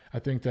angles. I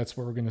think that's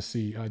what we're going to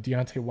see.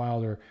 Deontay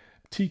Wilder,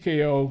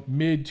 TKO,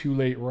 mid to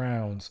late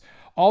rounds.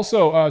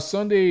 Also,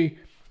 Sunday,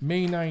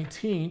 May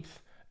 19th,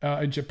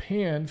 in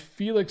Japan,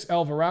 Felix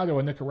Alvarado,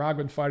 a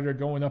Nicaraguan fighter,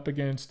 going up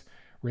against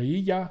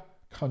Reiya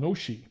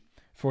Kanoshi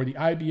for the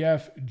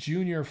IBF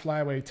Junior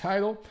Flyweight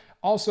title.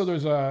 Also,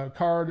 there's a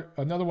card,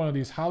 another one of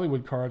these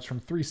Hollywood cards from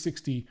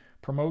 360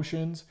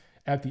 Promotions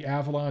at the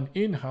Avalon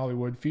in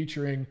Hollywood,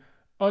 featuring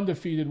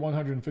undefeated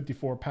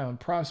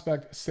 154-pound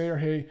prospect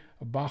Sergey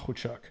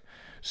Bakhuchuk.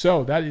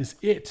 So that is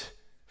it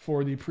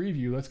for the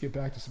preview. Let's get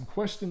back to some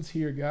questions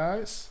here,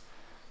 guys.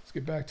 Let's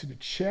get back to the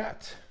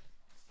chat.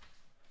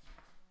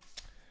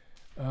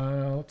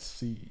 Let's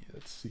see.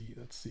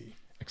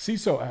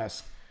 Exiso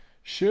asks,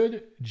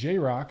 should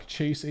J-Rock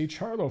chase a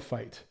Charlo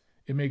fight?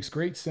 It makes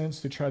great sense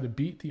to try to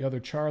beat the other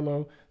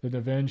Charlo than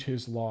avenge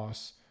his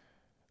loss.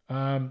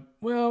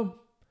 Well,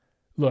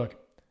 look,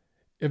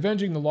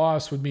 avenging the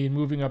loss would mean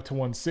moving up to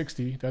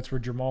 160. That's where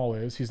Jamal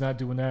is. He's not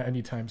doing that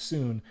anytime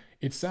soon.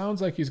 It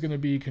sounds like he's going to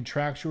be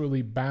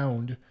contractually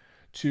bound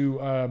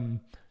to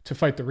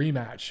fight the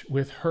rematch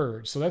with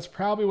Hurd. So that's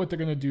probably what they're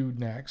going to do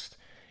next.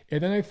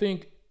 And then I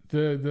think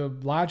the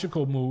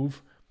logical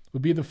move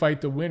would be to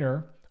fight the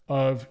winner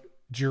of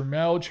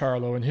Jermell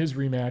Charlo in his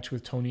rematch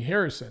with Tony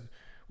Harrison,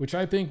 which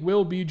I think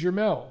will be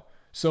Jermell.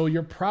 So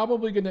you're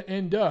probably going to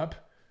end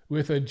up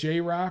with a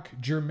J-Rock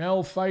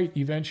Jermell fight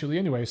eventually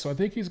anyway. So I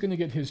think he's going to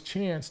get his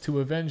chance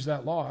to avenge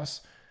that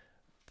loss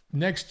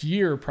next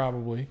year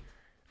probably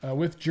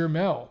with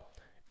Jermell.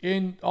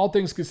 In all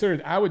things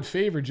considered, I would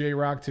favor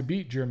J-Rock to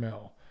beat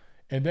Jermell.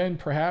 And then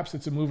perhaps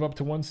it's a move up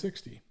to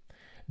 160.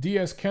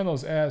 DS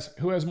Kennels asks,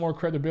 who has more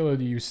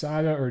credibility,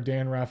 USADA or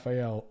Dan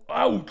Rafael?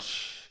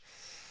 Ouch!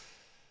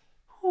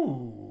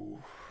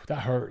 Ooh,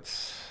 that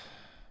hurts.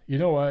 You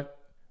know what?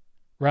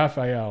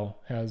 Rafael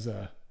has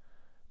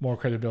more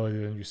credibility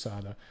than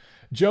USADA.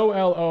 Joe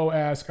L.O.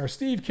 asks, are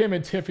Steve Kim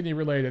and Tiffany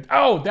related?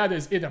 Oh, that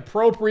is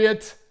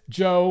inappropriate,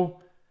 Joe.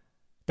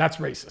 That's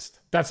racist.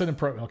 That's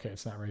inappropriate. Okay,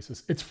 it's not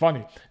racist. It's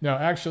funny. No,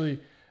 actually,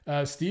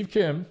 Steve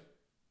Kim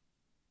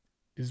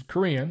is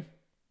Korean.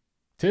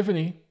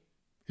 Tiffany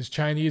is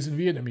Chinese and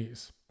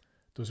Vietnamese.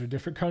 Those are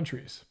different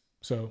countries.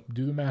 So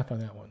do the math on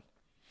that one.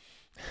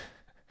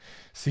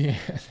 See,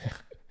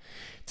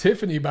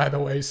 Tiffany, by the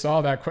way,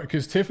 saw that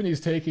because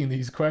Tiffany's taking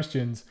these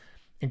questions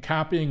and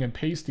copying and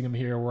pasting them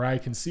here where I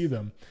can see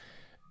them.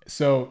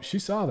 So she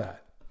saw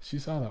that. She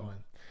saw that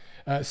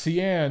one.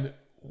 Cian,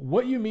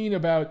 what you mean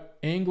about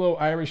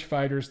Anglo-Irish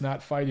fighters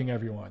not fighting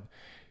everyone?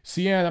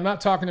 Cian, I'm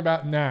not talking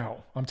about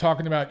now. I'm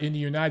talking about in the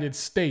United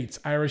States,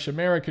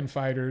 Irish-American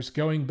fighters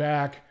going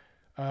back,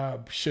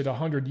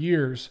 100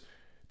 years.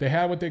 They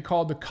had what they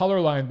called the color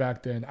line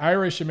back then.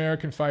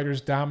 Irish-American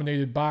fighters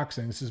dominated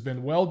boxing. This has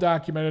been well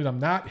documented. I'm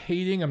not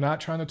hating. I'm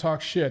not trying to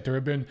talk shit. There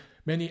have been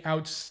many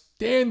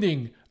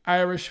outstanding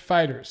Irish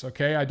fighters,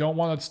 okay? I don't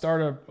want to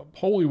start a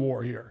holy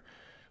war here.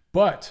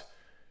 But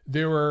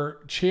there were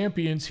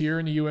champions here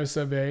in the US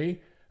of A.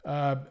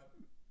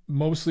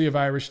 mostly of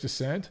Irish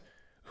descent,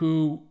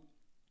 who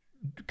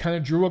kind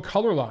of drew a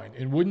color line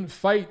and wouldn't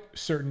fight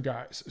certain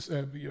guys.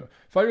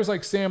 Fighters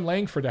like Sam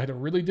Langford had a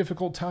really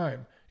difficult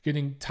time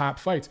getting top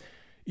fights.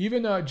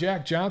 Even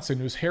Jack Johnson,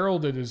 who's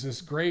heralded as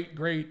this great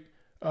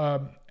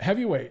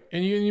heavyweight,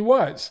 and he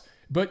was,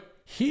 but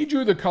he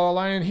drew the color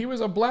line, and he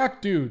was a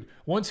black dude.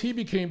 Once he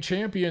became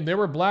champion, there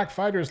were black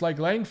fighters like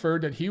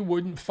Langford that he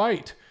wouldn't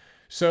fight.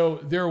 So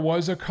there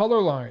was a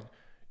color line.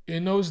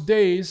 In those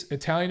days,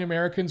 Italian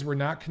Americans were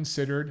not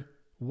considered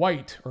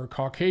white or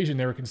Caucasian.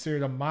 They were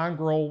considered a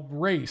mongrel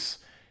race.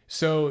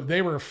 So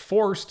they were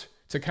forced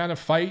to kind of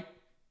fight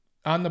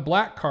on the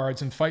black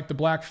cards and fight the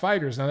black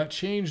fighters. Now that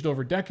changed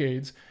over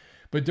decades,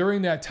 but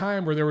during that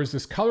time where there was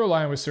this color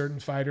line with certain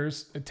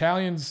fighters,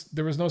 Italians,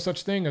 there was no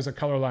such thing as a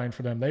color line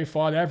for them. They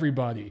fought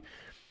everybody.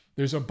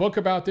 There's a book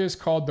about this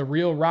called The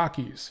Real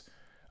Rockies,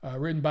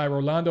 written by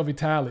Rolando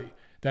Vitali,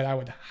 that I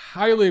would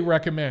highly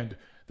recommend,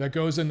 that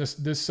goes in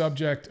this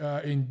subject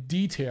in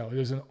detail. It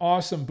is an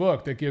awesome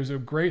book that gives a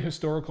great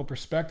historical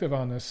perspective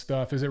on this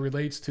stuff as it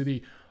relates to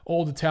the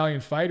old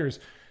Italian fighters,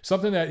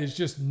 something that is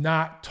just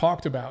not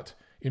talked about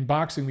in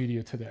boxing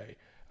media today.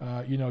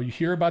 You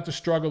hear about the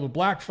struggle of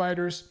black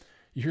fighters.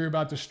 You hear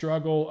about the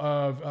struggle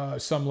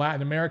of some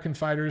Latin American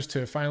fighters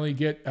to finally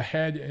get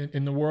ahead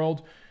in the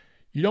world.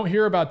 You don't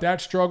hear about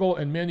that struggle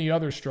and many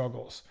other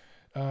struggles,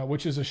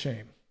 which is a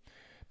shame.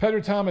 Petter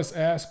Thomas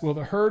asks, will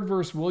the Hurd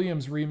versus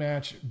Williams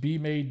rematch be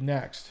made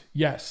next?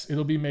 Yes,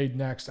 it'll be made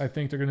next. I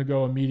think they're going to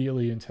go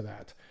immediately into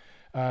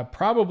that.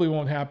 Probably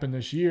won't happen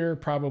this year,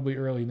 probably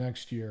early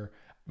next year.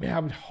 I mean, I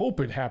would hope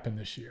it happened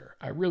this year.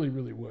 I really,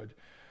 really would.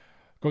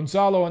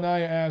 Gonzalo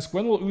Anaya asks,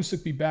 when will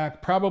Usyk be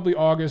back? Probably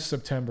August,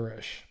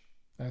 September-ish.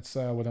 That's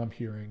what I'm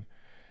hearing.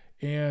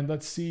 And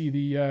let's see,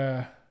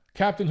 the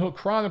Captain Hook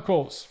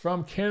Chronicles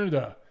from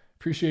Canada.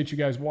 Appreciate you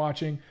guys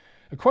watching.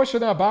 A question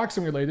not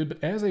boxing related,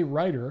 but as a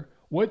writer,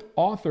 what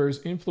authors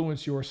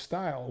influence your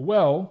style?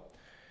 Well,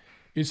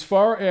 as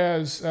far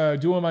as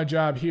doing my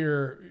job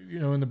here,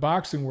 in the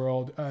boxing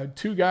world,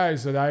 two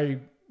guys that I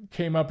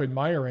came up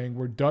admiring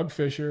were Doug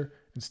Fisher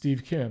and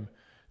Steve Kim.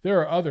 There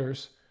are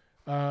others,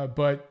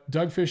 but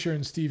Doug Fisher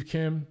and Steve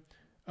Kim,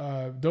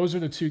 those are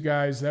the two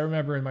guys that I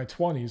remember in my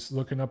 20s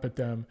looking up at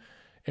them.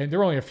 And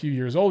they're only a few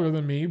years older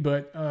than me,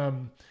 but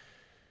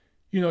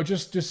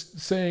just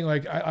saying,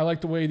 like, I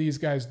like the way these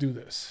guys do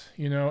this,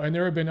 and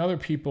there have been other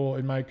people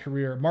in my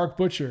career. Mark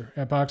Butcher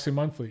at Boxing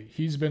Monthly,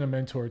 he's been a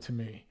mentor to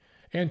me,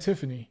 and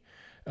Tiffany.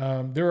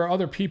 There are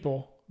other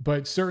people,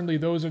 but certainly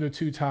those are the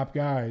two top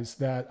guys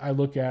that I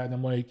look at and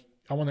I'm like,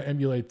 I want to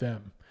emulate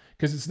them,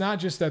 because it's not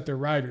just that they're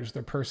writers,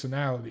 they're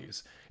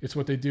personalities. It's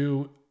what they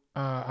do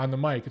on the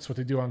mic. It's what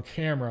they do on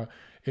camera.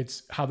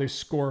 It's how they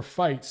score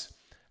fights,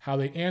 how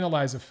they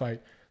analyze a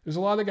fight. There's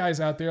a lot of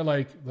guys out there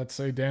like, let's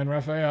say, Dan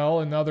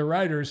Rafael and other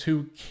writers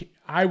who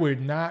I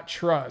would not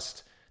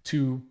trust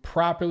to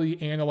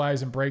properly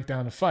analyze and break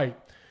down a fight.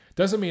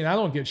 Doesn't mean I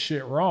don't get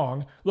shit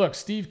wrong. Look,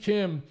 Steve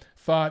Kim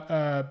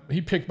thought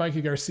he picked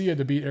Mikey Garcia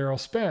to beat Errol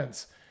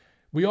Spence.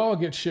 We all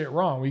get shit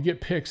wrong. We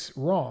get picks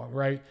wrong,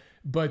 right?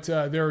 But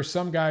there are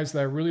some guys that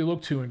I really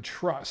look to and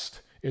trust,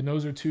 and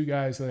those are two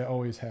guys that I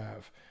always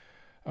have.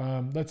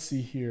 Let's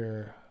see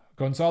here.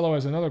 Gonzalo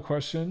has another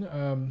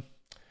question.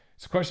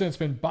 It's a question that's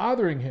been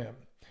bothering him.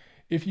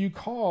 If you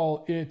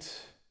call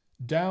it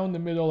down the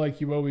middle like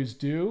you always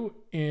do,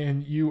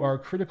 and you are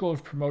critical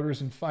of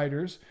promoters and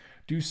fighters,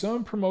 do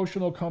some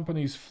promotional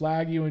companies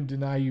flag you and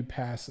deny you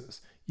passes?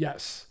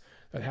 Yes,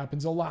 that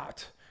happens a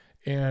lot.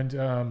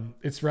 And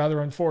it's rather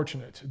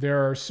unfortunate.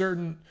 There are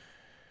certain...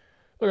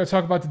 Look, I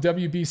talk about the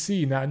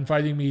WBC not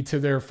inviting me to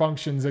their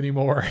functions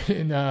anymore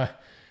in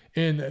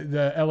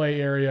the LA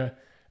area.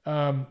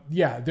 That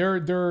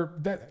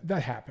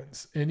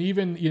happens. And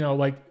even,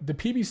 like the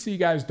PBC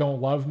guys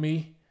don't love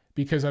me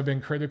because I've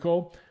been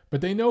critical,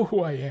 but they know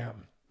who I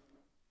am.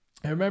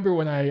 I remember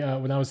when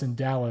I was in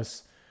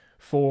Dallas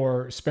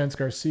for Spence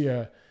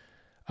Garcia,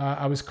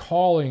 I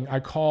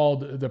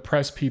called the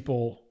press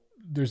people.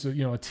 There's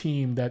a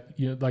team that,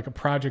 like a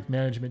project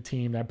management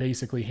team that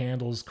basically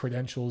handles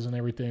credentials and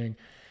everything.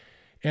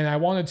 And I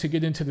wanted to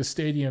get into the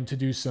stadium to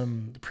do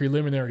some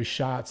preliminary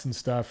shots and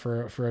stuff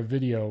for a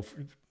video.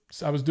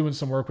 So I was doing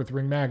some work with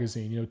Ring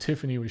Magazine.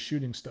 Tiffany was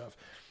shooting stuff.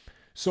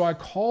 So I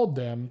called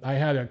them. I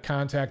had a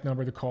contact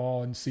number to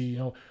call and see,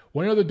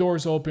 when are the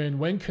doors open?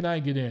 When can I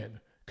get in?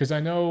 Because I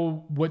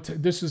know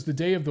this is the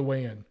day of the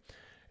weigh-in.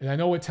 And I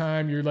know what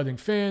time you're letting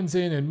fans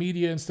in and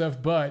media and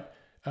stuff, but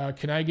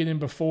can I get in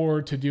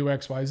before to do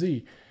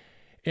XYZ?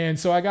 And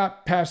so I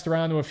got passed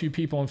around to a few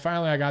people, and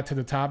finally I got to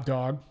the top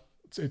dog.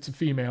 It's a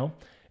female.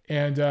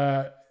 And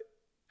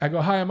I go,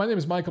 hi, my name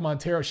is Michael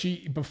Montero.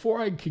 She, before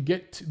I could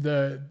get to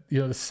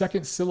the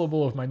second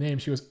syllable of my name,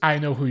 she goes, I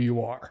know who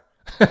you are.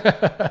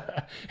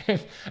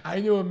 And I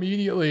knew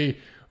immediately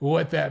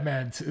what that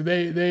meant.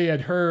 They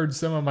had heard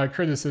some of my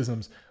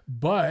criticisms,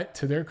 but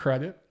to their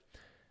credit,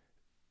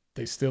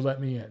 they still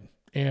let me in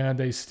and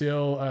they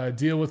still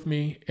deal with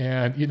me.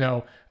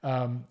 And,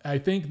 I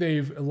think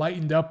they've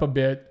lightened up a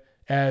bit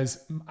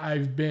as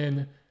I've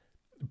been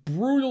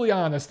brutally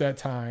honest at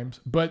times,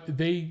 but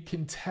they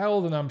can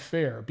tell that I'm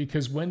fair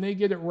because when they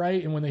get it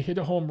right and when they hit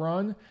a home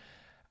run,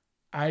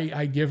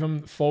 I give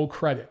them full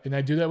credit. And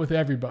I do that with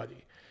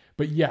everybody.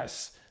 But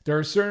yes, there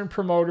are certain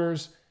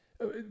promoters.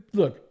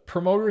 Look,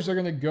 promoters are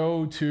going to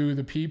go to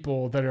the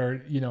people that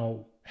are,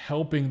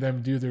 helping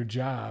them do their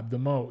job the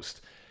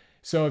most.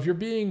 So if you're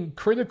being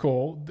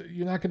critical,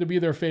 you're not going to be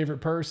their favorite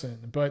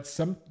person. But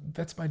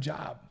that's my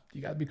job.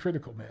 You got to be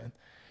critical, man.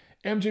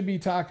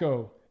 MJB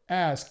Taco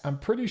asks, I'm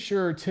pretty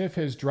sure Tiff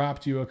has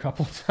dropped you a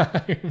couple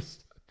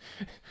times.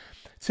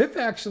 Tiff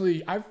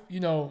actually,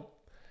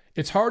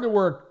 it's hard to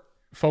work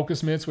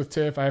focus mitts with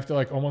Tiff. I have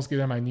to almost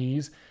get on my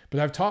knees, but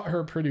I've taught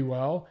her pretty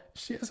well.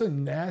 She has a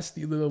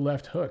nasty little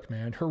left hook,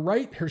 man.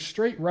 Her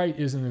straight right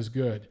isn't as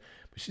good,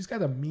 but she's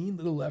got a mean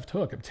little left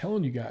hook. I'm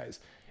telling you guys.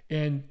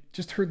 And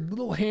just her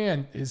little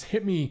hand has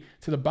hit me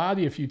to the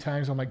body a few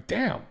times. I'm like,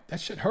 damn, that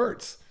shit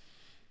hurts.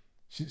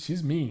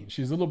 She's mean.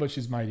 She's little, but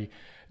she's mighty.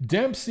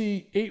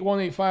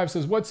 Dempsey8185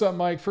 says, what's up,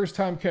 Mike? First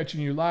time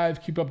catching you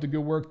live. Keep up the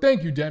good work.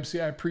 Thank you, Dempsey.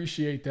 I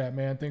appreciate that,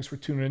 man. Thanks for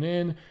tuning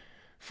in.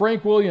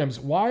 Frank Williams,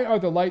 why are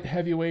the light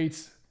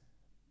heavyweights,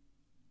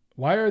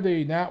 why are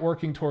they not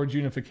working towards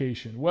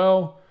unification?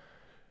 Well,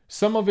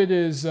 some of it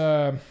is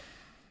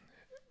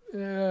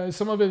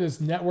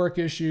network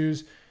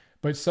issues,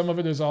 but some of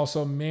it is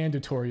also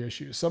mandatory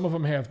issues. Some of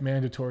them have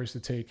mandatories to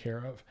take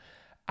care of.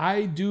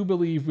 I do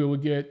believe we will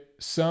get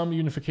some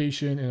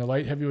unification in the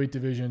light heavyweight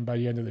division by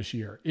the end of this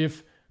year.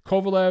 If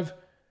Kovalev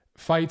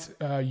fights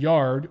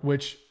Yard,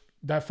 which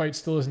that fight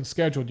still isn't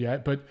scheduled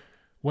yet, but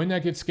when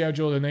that gets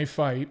scheduled and they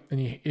fight,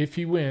 and if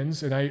he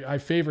wins, and I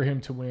favor him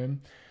to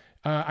win,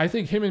 I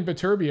think him and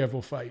Beterbiev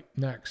will fight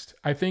next.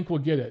 I think we'll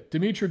get it.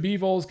 Dmitry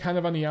Bivol's kind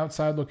of on the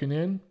outside looking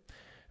in,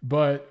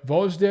 but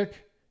Vozdik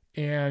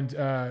and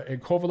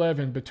Kovalev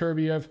and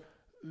Beterbiev,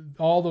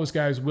 all those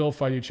guys will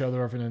fight each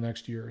other over the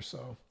next year or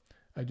so,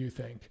 I do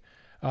think.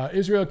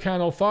 Israel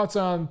Cannell, thoughts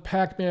on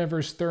Pac-Man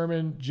versus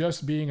Thurman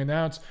just being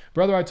announced?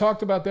 Brother, I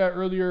talked about that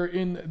earlier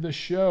in the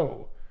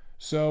show.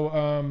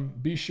 So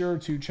be sure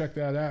to check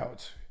that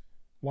out.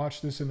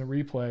 Watch this in the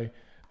replay.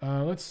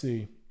 Let's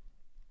see.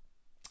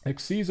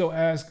 Exizo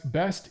asks,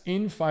 best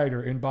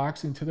in-fighter in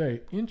boxing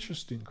today?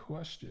 Interesting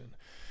question.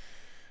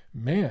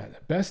 Man,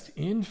 best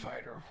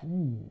in-fighter.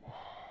 Ooh.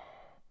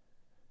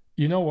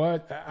 You know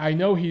what? I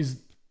know he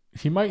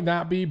might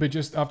not be, but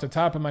just off the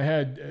top of my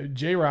head,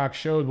 J-Rock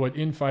showed what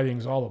infighting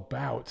is all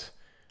about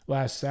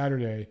last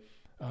Saturday.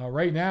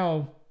 Right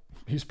now,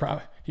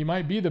 he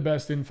might be the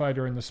best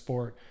infighter in the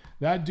sport.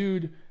 That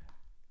dude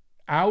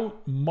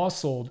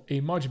out-muscled a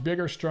much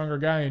bigger, stronger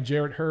guy in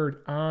Jarrett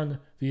Hurd on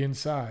the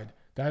inside.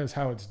 That is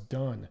how it's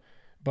done.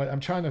 But I'm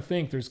trying to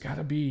think. It's got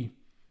to be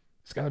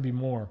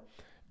more.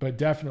 But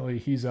definitely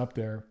he's up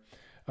there.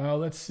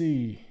 Let's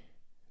see.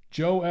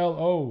 Joe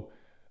L.O.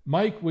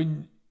 Mike,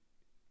 when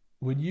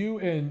you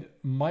and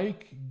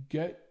Mike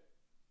get...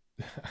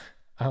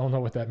 I don't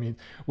know what that means.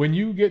 When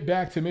you get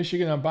back to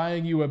Michigan, I'm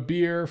buying you a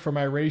beer for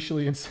my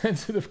racially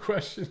insensitive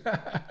question.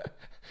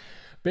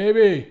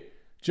 Baby,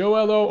 Joe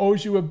L.O.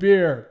 owes you a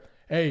beer.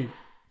 Hey,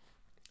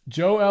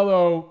 Joe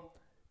L.O.,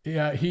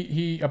 yeah,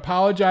 he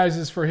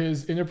apologizes for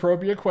his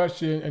inappropriate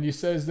question, and he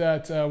says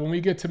that when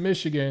we get to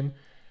Michigan,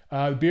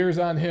 beer's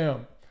on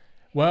him.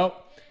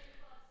 Well,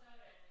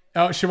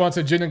 she wants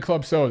a gin and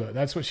club soda.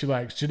 That's what she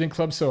likes, gin and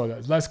club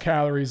soda. Less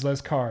calories,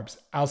 less carbs.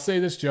 I'll say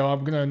this, Joe. I'm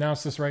going to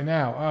announce this right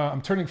now.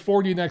 I'm turning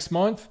 40 next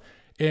month,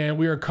 and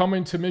we are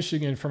coming to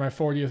Michigan for my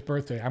 40th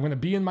birthday. I'm going to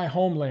be in my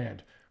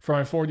homeland for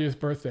my 40th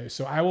birthday.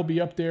 So I will be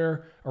up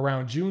there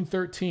around June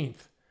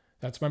 13th.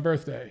 That's my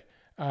birthday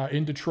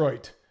in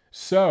Detroit.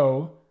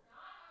 So...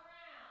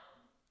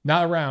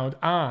 Not around,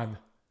 on.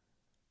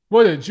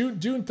 What is it?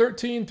 June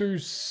 13 through...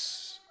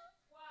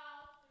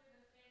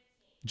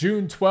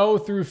 June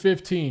 12 through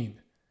 15.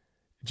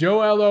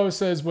 Joe L.O.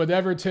 says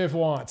whatever Tiff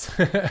wants.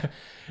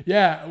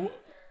 Yeah,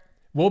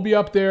 we'll be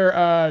up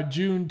there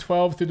June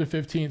 12th through the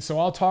 15th. So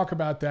I'll talk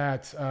about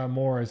that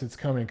more as it's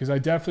coming, because I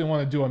definitely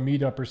want to do a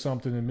meetup or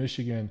something in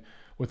Michigan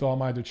with all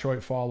my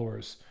Detroit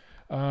followers.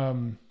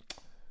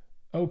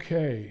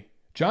 Okay.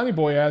 Johnny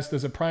Boy asked,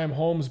 does a Prime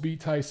Holmes beat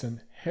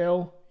Tyson?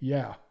 Hell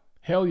yeah.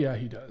 Hell yeah,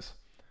 he does.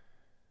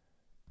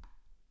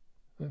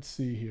 Let's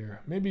see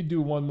here. Maybe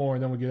do one more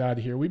and then we'll get out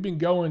of here. We've been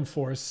going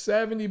for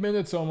 70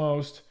 minutes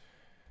almost.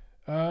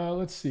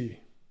 Let's see.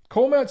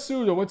 Cole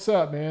Matsuda, what's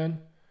up,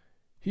 man?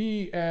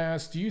 He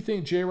asked, do you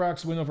think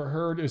J-Rock's win over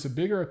Hurd is a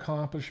bigger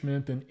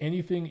accomplishment than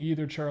anything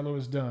either Charlo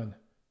has done?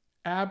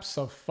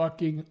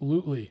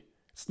 Abso-fucking-lutely.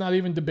 It's not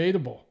even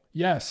debatable.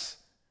 Yes.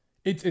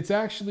 It's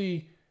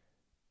actually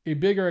a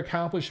bigger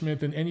accomplishment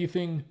than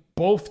anything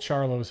both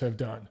Charlos have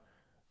done.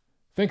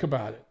 Think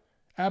about it.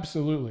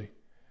 Absolutely.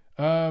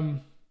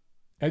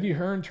 Eddie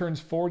Hearn turns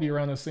 40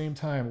 around the same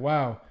time.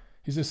 Wow.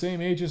 He's the same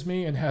age as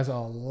me and has a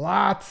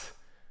lot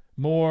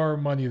more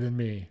money than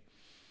me.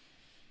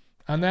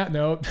 On that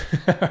note,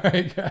 all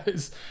right,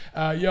 guys.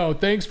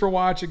 Thanks for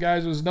watching,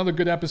 guys. It was another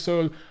good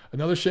episode.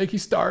 Another shaky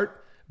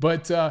start.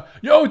 But,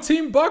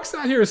 Team Buck's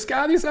on here.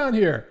 Scotty's on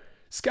here.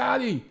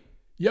 Scotty,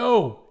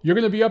 Yo, you're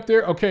going to be up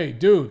there? Okay,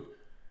 dude,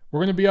 we're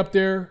going to be up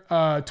there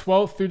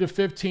 12th through the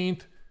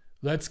 15th.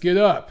 Let's get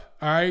up.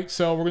 All right.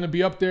 So we're going to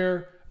be up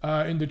there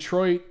in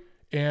Detroit,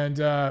 and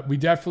we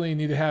definitely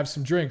need to have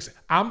some drinks.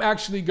 I'm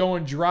actually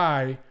going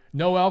dry,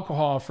 no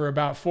alcohol, for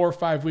about 4 or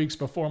 5 weeks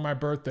before my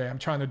birthday. I'm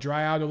trying to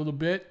dry out a little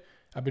bit.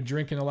 I've been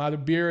drinking a lot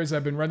of beer as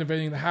I've been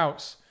renovating the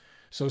house.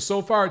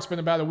 So far it's been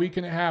about a week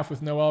and a half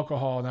with no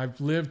alcohol, and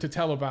I've lived to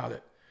tell about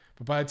it.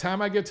 But by the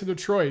time I get to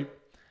Detroit,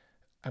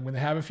 I'm going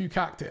to have a few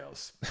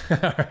cocktails. All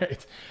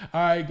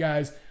right,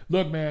 guys.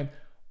 Look, man,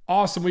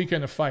 awesome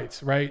weekend of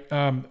fights, right?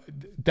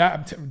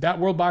 That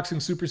World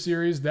Boxing Super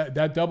Series, that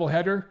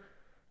doubleheader,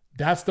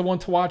 that's the one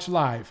to watch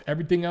live.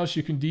 Everything else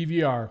you can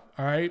DVR,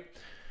 all right?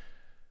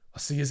 I'll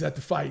see you at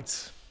the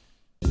fights.